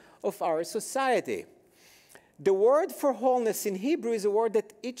holiness, of our society. The word for wholeness in Hebrew is a word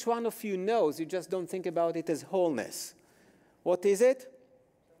that each one of you knows. You just don't think about it as wholeness. What is it?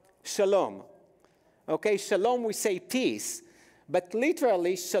 Shalom. Okay, shalom, we say peace. But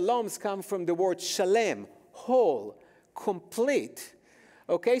literally, shaloms come from the word shalem, whole, complete.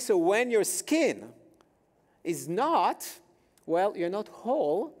 Okay, so when your skin is not, well, you're not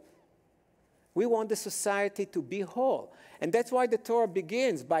whole, We want the society to be whole. And that's why the Torah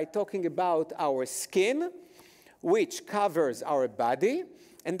begins by talking about our skin, which covers our body.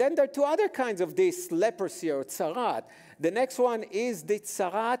 And then there are two other kinds of this leprosy or tzarat. The next one is the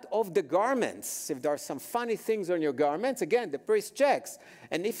tzarat of the garments. If there are some funny things on your garments, again, the priest checks.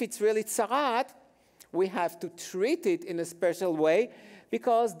 And if it's really tzarat, we have to treat it in a special way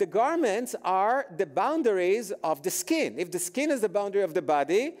because the garments are the boundaries of the skin. If the skin is the boundary of the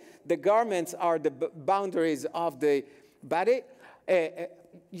body, the garments are the boundaries of the body. The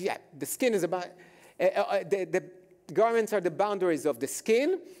skin is about the garments are the boundaries of the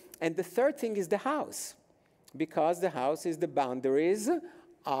skin. And the third thing is the house, because the house is the boundaries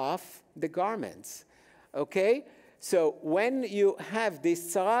of the garments. Okay? So when you have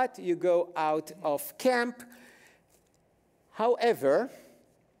this tzarat, you go out of camp. However,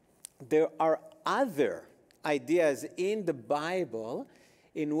 there are other ideas in the Bible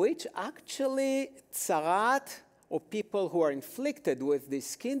in which actually tzarat, or people who are inflicted with this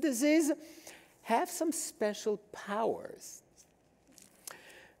skin disease, have some special powers.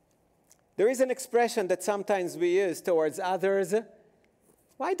 There is an expression that sometimes we use towards others.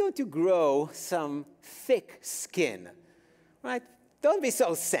 Why don't you grow some thick skin? Right? Don't be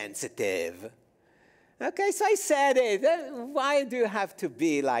so sensitive. Okay, so I said it. Why do you have to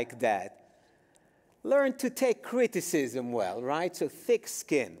be like that? Learn to take criticism well, right? So thick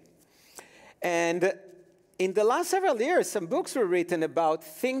skin. And in the last several years, some books were written about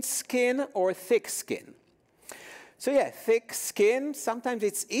thin skin or thick skin. So yeah, thick skin, sometimes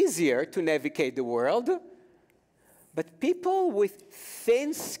it's easier to navigate the world. But people with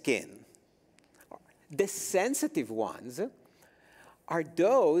thin skin, the sensitive ones, are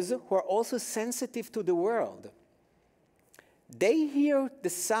those who are also sensitive to the world. They hear the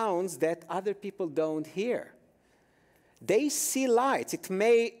sounds that other people don't hear. They see lights. It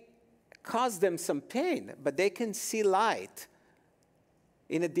may cause them some pain, but they can see light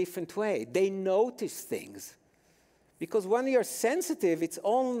in a different way. They notice things. Because when you're sensitive, it's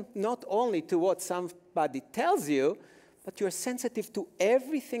not only to what somebody tells you, but you're sensitive to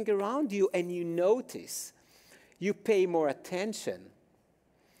everything around you and you notice. You pay more attention.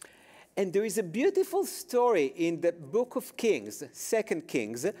 And there is a beautiful story in the book of Kings, 2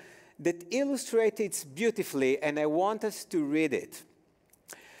 Kings, that illustrates it beautifully, and I want us to read it.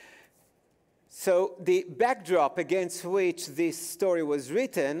 So the backdrop against which this story was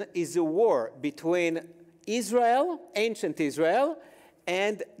written is a war between Israel, ancient Israel,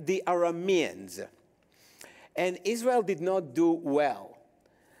 and the Arameans. And Israel did not do well.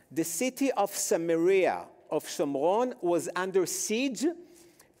 The city of Samaria, of Shomron, was under siege.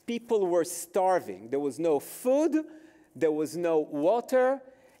 People were starving. There was no food, there was no water,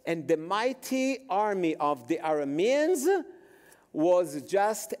 and the mighty army of the Arameans was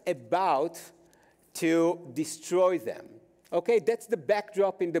just about to destroy them. Okay, that's the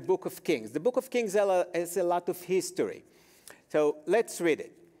backdrop in the book of Kings. The book of Kings has a lot of history. So let's read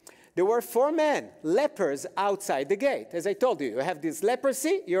it. There were 4 men, lepers, outside the gate. As I told you, you have this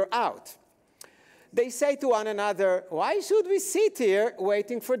leprosy, you're out. They say to one another, why should we sit here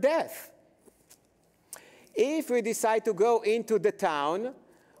waiting for death? If we decide to go into the town,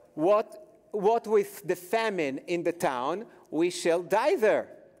 what with the famine in the town, we shall die there.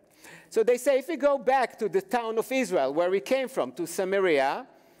 So they say, if we go back to the town of Israel, where we came from, to Samaria,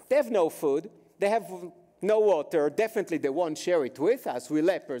 they have no food, they have no water, definitely they won't share it with us, we're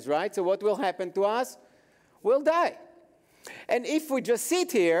lepers, right? So what will happen to us? We'll die. And if we just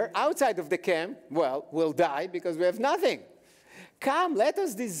sit here outside of the camp, well, we'll die because we have nothing. Come, let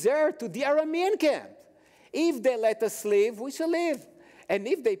us desert to the Aramean camp. If they let us live, we shall live. And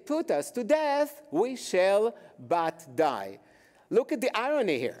if they put us to death, we shall but die. Look at the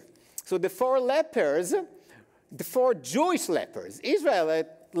irony here. So the 4 lepers, the 4 Jewish lepers, Israelite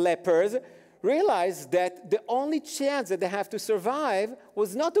lepers, realized that the only chance that they have to survive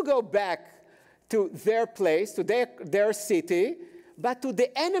was not to go back to their place, to their city, but to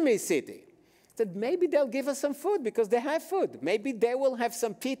the enemy city. That maybe they'll give us some food because they have food. Maybe they will have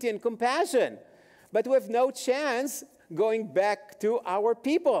some pity and compassion. But we have no chance going back to our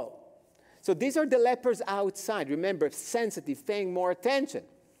people. So these are the lepers outside. Remember, sensitive, paying more attention.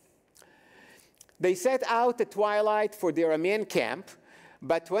 They set out at twilight for the Aramean camp,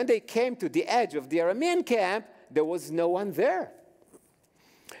 but when they came to the edge of the Aramean camp, there was no one there.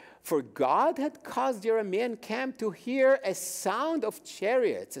 For God had caused the Aramean camp to hear a sound of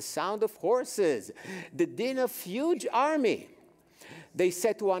chariots, a sound of horses, the din of huge army. They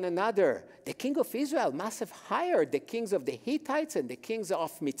said to one another, the king of Israel must have hired the kings of the Hittites and the kings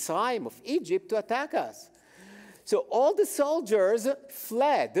of Mitzrayim, of Egypt, to attack us. So all the soldiers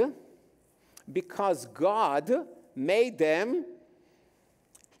fled because God made them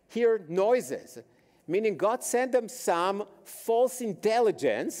hear noises, meaning God sent them some false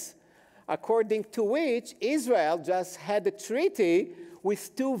intelligence, according to which Israel just had a treaty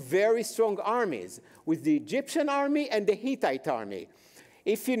with two very strong armies, with the Egyptian army and the Hittite army.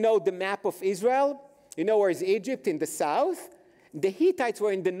 If you know the map of Israel, you know where is Egypt in the south? The Hittites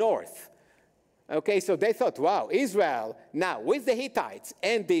were in the north. Okay, so they thought, wow, Israel, now with the Hittites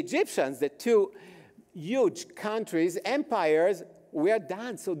and the Egyptians, the two huge countries, empires, we are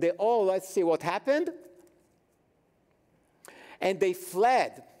done. So they all, let's see what happened. And they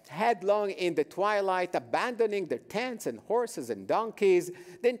fled headlong in the twilight, abandoning their tents and horses and donkeys.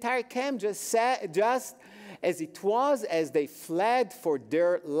 The entire camp just as it was as they fled for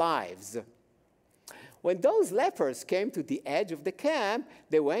their lives. When those lepers came to the edge of the camp,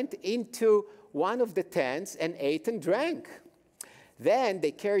 they went into one of the tents and ate and drank. Then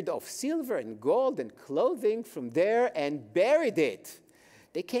they carried off silver and gold and clothing from there and buried it.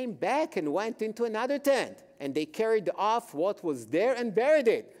 They came back and went into another tent, and they carried off what was there and buried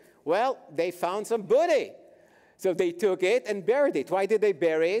it. Well, they found some booty. So they took it and buried it. Why did they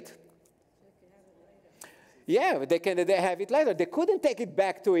bury it? Yeah, they have it later. They couldn't take it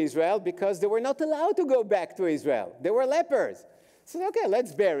back to Israel because they were not allowed to go back to Israel. They were lepers. So, okay,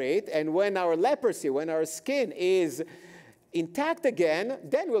 let's bury it. And when our leprosy, when our skin is intact again,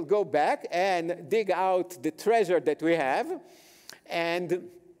 then we'll go back and dig out the treasure that we have and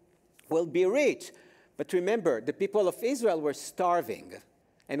we'll be rich. But remember, the people of Israel were starving.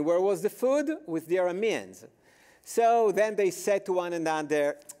 And where was the food? With the Arameans. So then they said to one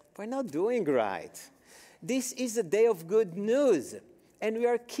another, we're not doing right. This is a day of good news, and we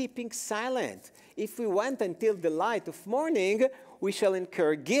are keeping silent. If we wait until the light of morning, we shall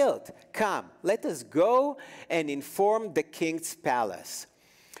incur guilt. Come, let us go and inform the king's palace.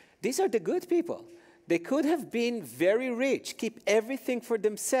 These are the good people. They could have been very rich, keep everything for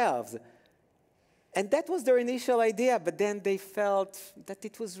themselves. And that was their initial idea, but then they felt that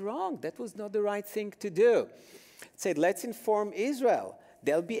it was wrong. That was not the right thing to do. Said, let's inform Israel.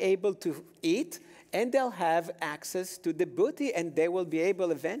 They'll be able to eat, and they'll have access to the booty, and they will be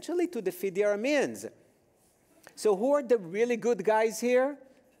able eventually to defeat the Arameans. So who are the really good guys here?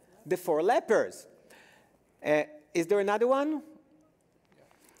 The 4 lepers. Is there another one?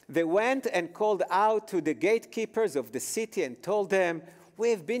 They went and called out to the gatekeepers of the city and told them, we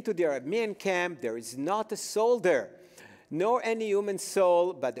have been to the Aramean camp. There is not a soul there, nor any human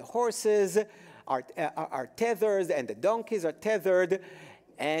soul, but the horses are tethered, and the donkeys are tethered,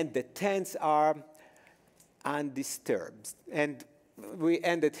 and the tents are undisturbed. And we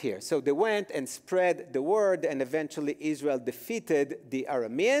ended here. So they went and spread the word, and eventually Israel defeated the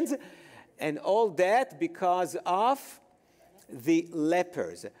Arameans, and all that because of the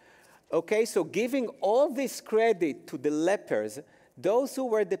lepers. Okay, so giving all this credit to the lepers, those who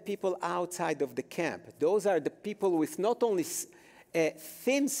were the people outside of the camp, those are the people with not only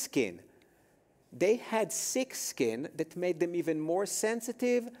thin skin, they had thick skin that made them even more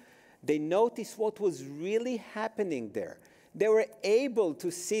sensitive. They noticed what was really happening there. They were able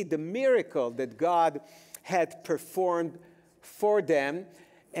to see the miracle that God had performed for them,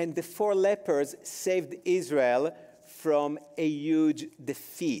 and the 4 lepers saved Israel from a huge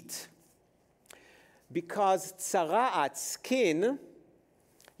defeat. Because tzara'at, skin,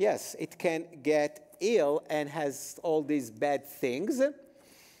 yes, it can get ill and has all these bad things,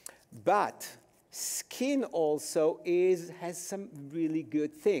 but skin also has some really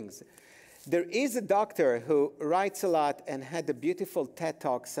good things. There is a doctor who writes a lot and had a beautiful TED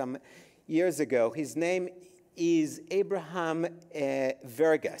Talk some years ago. His name is Abraham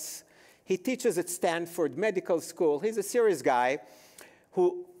Vergas. He teaches at Stanford Medical School. He's a serious guy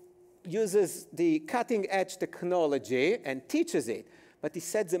who uses the cutting-edge technology and teaches it. But he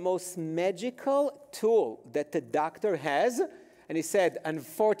said the most magical tool that the doctor has, and he said,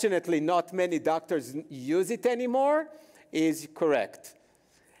 unfortunately, not many doctors use it anymore, is correct.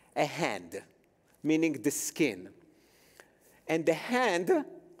 A hand, meaning the skin. And the hand,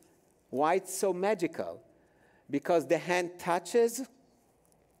 why it's so magical? Because the hand touches,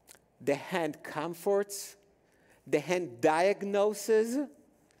 the hand comforts, the hand diagnoses,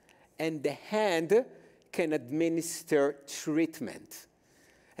 and the hand can administer treatment.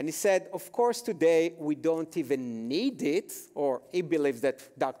 And he said, of course, today we don't even need it, or he believes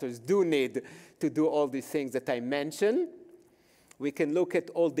that doctors do need to do all these things that I mentioned. We can look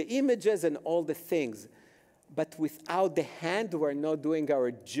at all the images and all the things. But without the hand, we're not doing our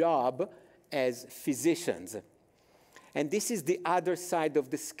job as physicians. And this is the other side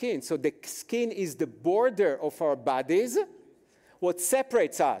of the skin. So the skin is the border of our bodies, what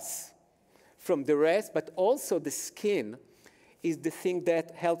separates us from the rest, but also the skin is the thing that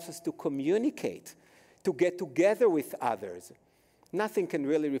helps us to communicate, to get together with others. Nothing can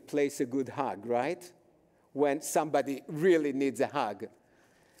really replace a good hug, right? When somebody really needs a hug.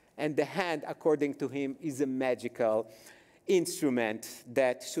 And the hand, according to him, is a magical instrument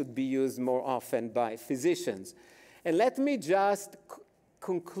that should be used more often by physicians. And let me just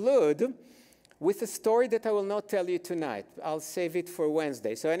conclude with a story that I will not tell you tonight. I'll save it for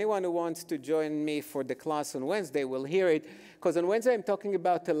Wednesday. So anyone who wants to join me for the class on Wednesday will hear it, because on Wednesday I'm talking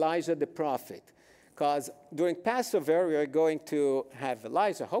about Elijah the prophet. Because during Passover, we are going to have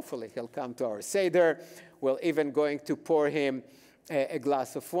Elijah. Hopefully he'll come to our Seder. We're even going to pour him a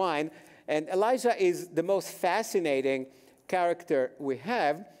glass of wine. And Elijah is the most fascinating character we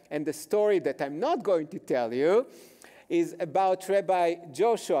have. And the story that I'm not going to tell you is about Rabbi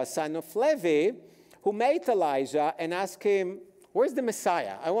Joshua, son of Levi, who met Elijah and asked him, where's the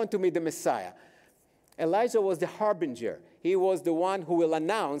Messiah? I want to meet the Messiah. Elijah was the harbinger. He was the one who will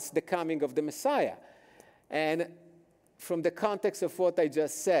announce the coming of the Messiah. And from the context of what I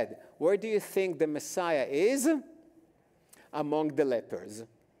just said, where do you think the Messiah is? Among the lepers.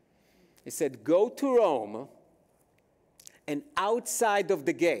 He said, go to Rome, and outside of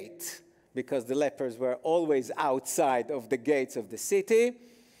the gate, because the lepers were always outside of the gates of the city,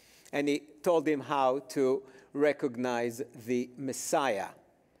 and he told him how to recognize the Messiah,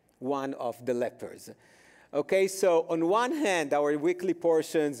 one of the lepers. Okay, so on one hand, our weekly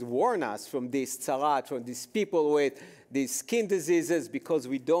portions warn us from this tzarat, from these people with these skin diseases, because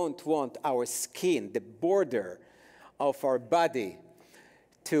we don't want our skin, the border of our body,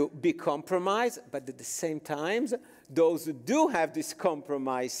 to be compromised. But at the same time, those who do have these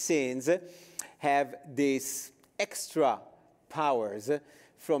compromised sins have these extra powers,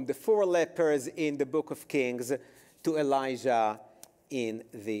 from the 4 lepers in the book of Kings to Elijah in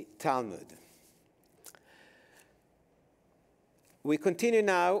the Talmud. We continue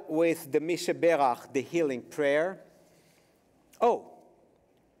now with the Misheberach, the healing prayer.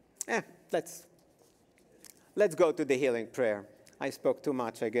 Let's go to the healing prayer. I spoke too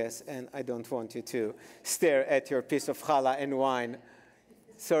much, I guess, and I don't want you to stare at your piece of challah and wine.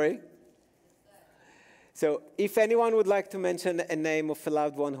 Sorry? So if anyone would like to mention a name of a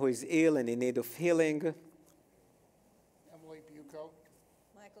loved one who is ill and in need of healing. Emily Bucco.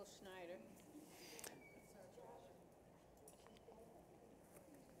 Michael Schneider.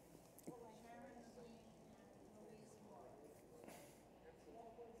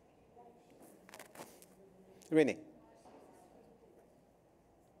 Rini.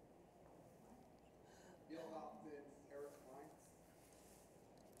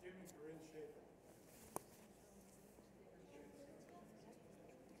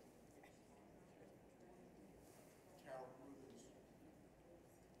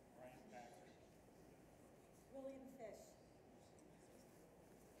 William Fish.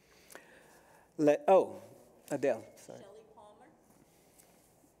 Adele, sorry. Shelley Palmer.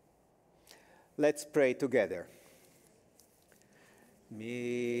 Let's pray together.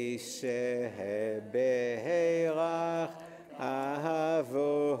 Mi shebeherach avoteinu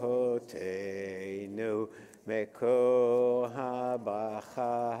mekor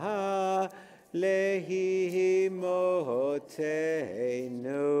habracha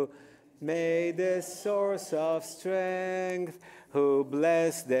lehimoteinu. May the source of strength, who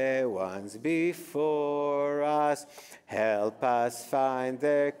bless the ones before us, help us find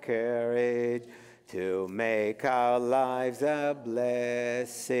the courage to make our lives a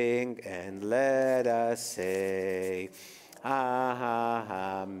blessing, and let us say,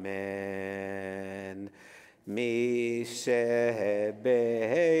 Amen. Mi shebeherach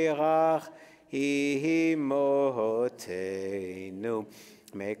imotenu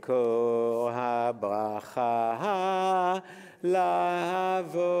מקור הברכה לאבותינו.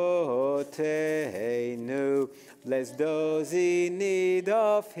 Bless those in need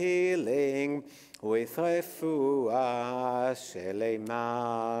of healing with רפואה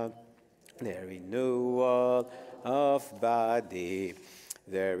שלמה. The renewal of body,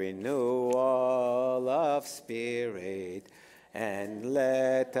 the renewal of spirit, and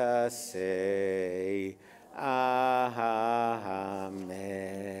let us say, Amen.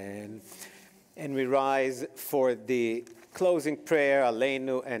 And we rise for the closing prayer,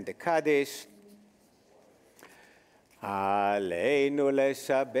 Aleinu and the Kaddish. Aleinu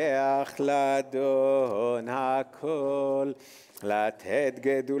לשבח לאדון הכל, לתת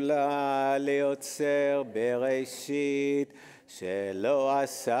גדולה ליוצר בראשית, שלא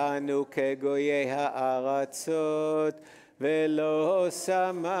עשנו כגויי הארצות, ולא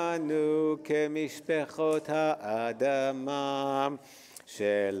שמענו כמשפחות האדמה,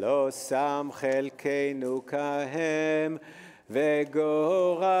 שלא שם חלקנו כהם,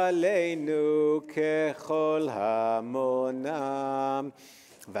 וגורלנו ככל המונם.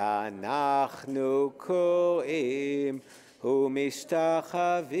 ואנחנו קוראים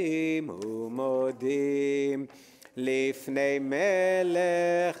ומשתחווים ומודים לפני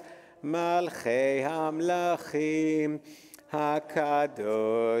מלך מלכי המלכים,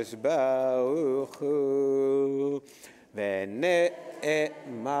 הקדוש ברוך הוא.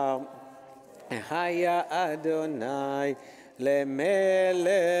 ונאמר, היה אדוני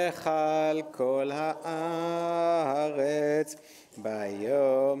למלך על כל הארץ,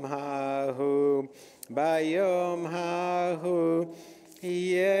 ביום ההוא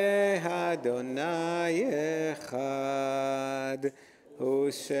יהיה אדוני אחד,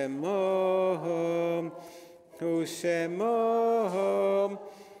 ושמו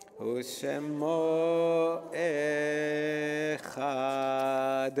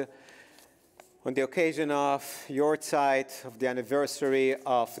אחד. On the occasion of Yortzeit, of the anniversary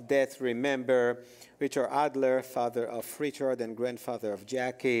of death, remember Richard Adler, father of Richard and grandfather of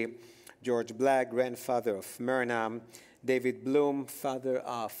Jackie, George Black, grandfather of Myrna, David Bloom, father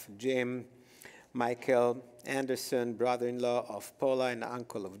of Jim, Michael Anderson, brother-in-law of Paula and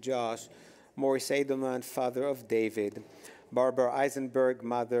uncle of Josh, Maurice Edelman, father of David, Barbara Eisenberg,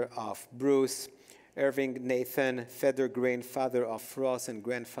 mother of Bruce, Irving Nathan Federgreen, father of Ross and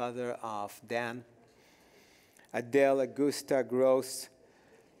grandfather of Dan, Adele Augusta Gross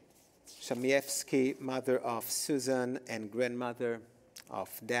Shamievsky, mother of Susan and grandmother of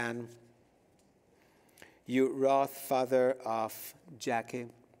Dan, Hugh Roth, father of Jackie,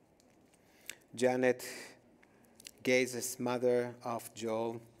 Janet Gazes, mother of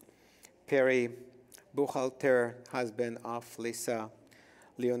Joel, Perry Buchalter, husband of Lisa,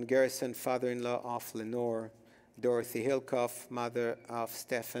 Leon Garrison, father-in-law of Lenore, Dorothy Hilkoff, mother of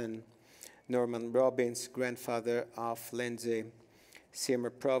Stephen, Norman Robbins, grandfather of Lindsay,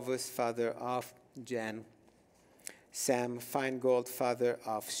 Seymour Provost, father of Jen, Sam Feingold, father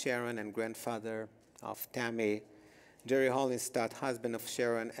of Sharon and grandfather of Tammy, Jerry Hollenstadt, husband of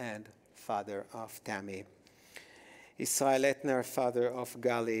Sharon and father of Tammy, Israel Etner, father of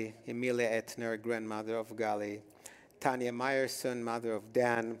Gali, Emilia Etner, grandmother of Gali, Tanya Meyerson, mother of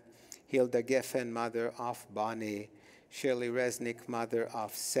Dan, Hilda Geffen, mother of Bonnie, Shirley Resnick, mother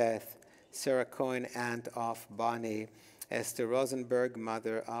of Seth, Sarah Cohen, aunt of Bonnie, Esther Rosenberg,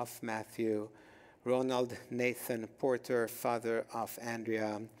 mother of Matthew, Ronald Nathan Porter, father of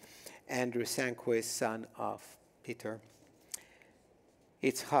Andrea, Andrew Sanquist, son of Peter,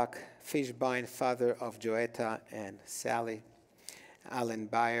 Itzhak Fishbein, father of Joetta and Sally, Alan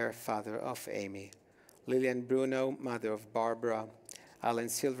Bayer, father of Amy, Lillian Bruno, mother of Barbara, Alan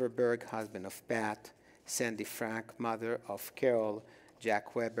Silverberg, husband of Pat, Sandy Frank, mother of Carol,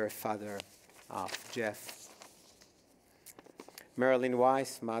 Jack Weber, father of Jeff, Marilyn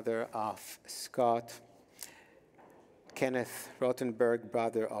Weiss, mother of Scott, Kenneth Rothenberg,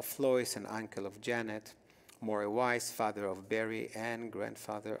 brother of Lois and uncle of Janet, Maury Weiss, father of Barry and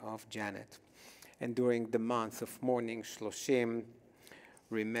grandfather of Janet. And during the month of mourning, Shloshim,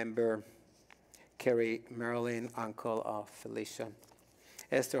 remember Carrie Marilyn, uncle of Felicia,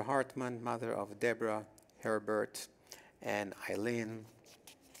 Esther Hartman, mother of Deborah, Herbert, and Eileen,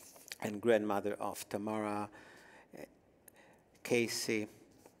 and grandmother of Tamara, Casey,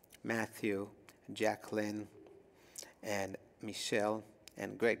 Matthew, Jacqueline, and Michelle,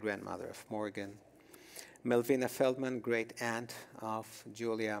 and great-grandmother of Morgan, Melvina Feldman, great-aunt of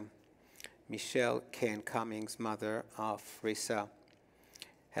Julia, Michelle Kane Cummings, mother of Risa,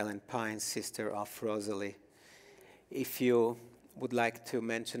 Helen Pine, sister of Rosalie. If you would like to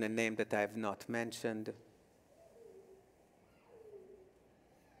mention a name that I have not mentioned,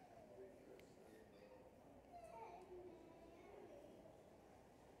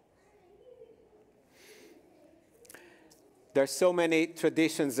 there are so many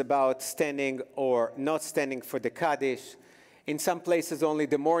traditions about standing or not standing for the Kaddish. In some places, only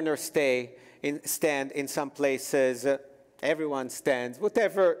the mourners stand. In some places, everyone stands.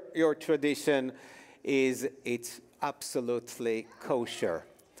 Whatever your tradition is, it's absolutely kosher.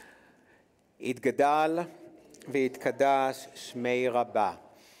 יתגדל ויתקדש שמי רבה.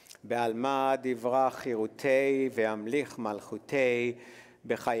 בעלמא דברה חירותי והמליך מלכותי.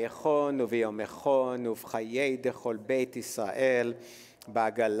 בחייכון וביומכון ובחיי דכל בית ישראל,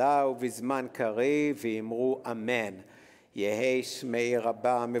 בעגלה ובזמן קריב, ואמרו אמן. יהי שמי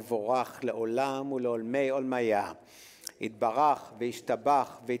רבה מבורך לעולם ולעולמי עולמיה. יתברך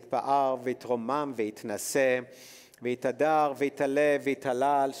וישתבח ויתפאר ויתרומם ויתנשא, ויתהדר ויתעלה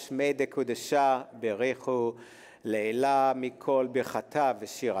ויתהלל שמי דקודשה בריחו, לילה מכל ברכתה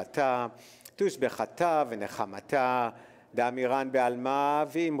ושירתה, תושבחתה ונחמתה, דאמירן בעלמה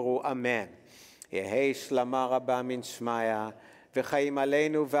ואמרו אמן. יהי שלמה רבה מן שמיה, וחיים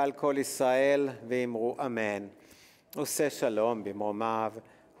עלינו ועל כל ישראל, ואמרו אמן. עושה שלום במרומיו,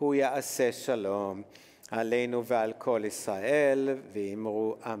 הוא יעשה שלום עלינו ועל כל ישראל,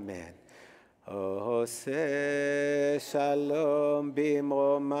 ואמרו אמן. עושה שלום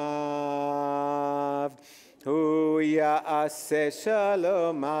במרומיו, הוא יעשה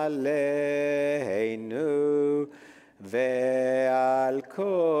שלום עלינו ועל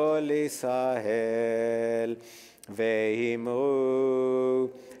כל ישראל,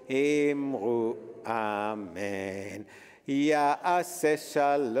 ואמרו אמן. יעשה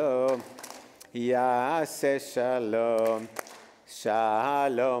שלום, יעשה שלום,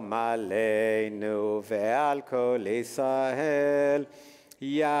 שלום עלינו ועל כל ישראל,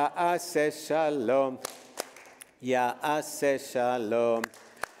 יעשה שלום, יעשה שלום,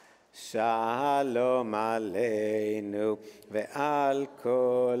 שלום עלינו ועל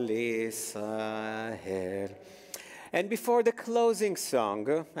כל ישראל. And before the closing song,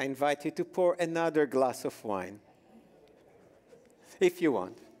 I invite you to pour another glass of wine, if you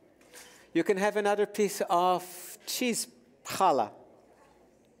want. You can have another piece of cheese challah.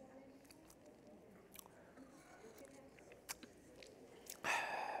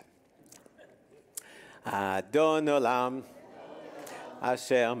 אדון עולם,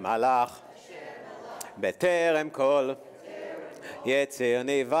 אשר מלך, בטרם כל, יציר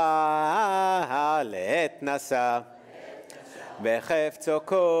ניבא, לעת נשא, בחפצו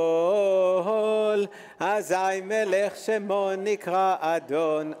כל, אזי מלך שמו נקרא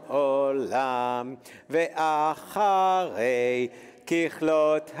אדון עולם, ואחרי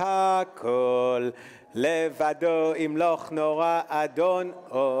ככלות הכל, לבדו ימלוך נורא אדון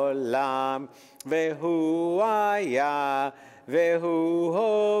עולם, והוא היה, והוא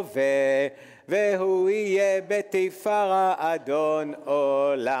הווה, והוא יהיה בתפארה אדון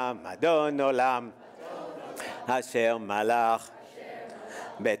עולם, אדון עולם, אשר מלך,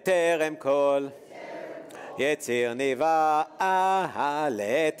 בטרם כל, יציר ניבא,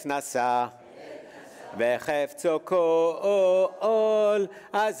 לעת נשא, בחפצו כל,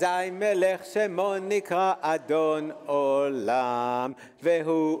 אזי מלך שמו נקרא אדון עולם,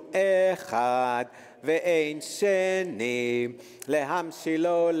 והוא אחד ואין שני,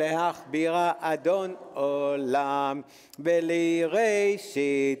 להמשילו להכבירה אדון עולם, בלי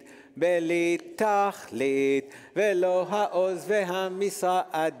ראשית, בלי תכלית, ולא העוז והמשרה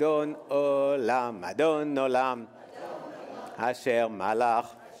אדון עולם, אדון עולם, אשר מלך,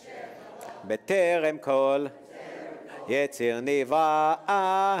 בטרם כל, יציר ניבא,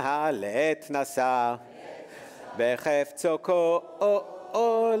 לעת נשא, בחפצו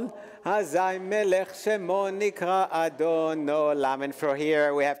כל, אזי מלך שמו נקרא אדון עולם. And for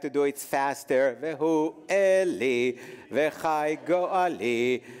here we have to do it faster. והוא אלי וחי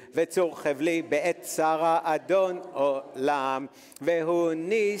גואלי וצור חבלי בעת צרה אדון עולם, והוא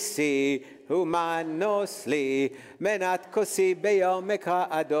ניסי ומנוס לי, מנת כוסי ביום אקרא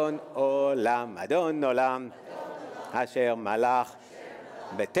אדון עולם, אדון עולם, אשר מלך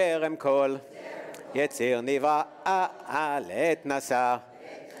בטרם כל, יציר ניבא, לעת נשא,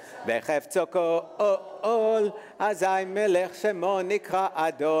 בחפצו כל, אזי מלך שמו נקרא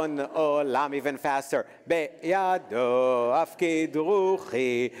אדון עולם. Even faster. בידו הפקיד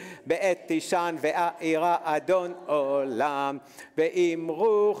רוחי, בעת תישן ואירה אדון עולם, ואם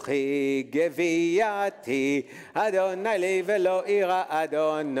רוחי גווייתי, אדוני לי ולא אירה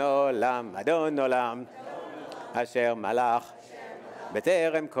אדון עולם, אדון עולם, אשר מלך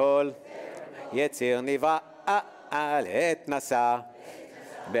בטרם כל, יציר ניבא, לעת נשא,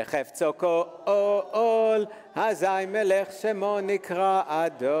 בחפצו כל, אזי מלך שמו נקרא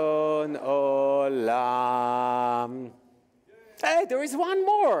אדון עולם. Hey, there is one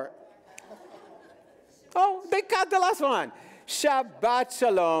more. Oh, they cut the last one. Shabbat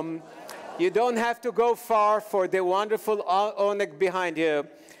Shalom. You don't have to go far for the wonderful oneg behind you.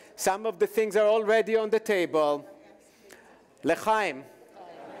 Some of the things are already on the table. L'chaim.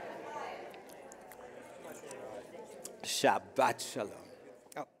 Shabbat Shalom.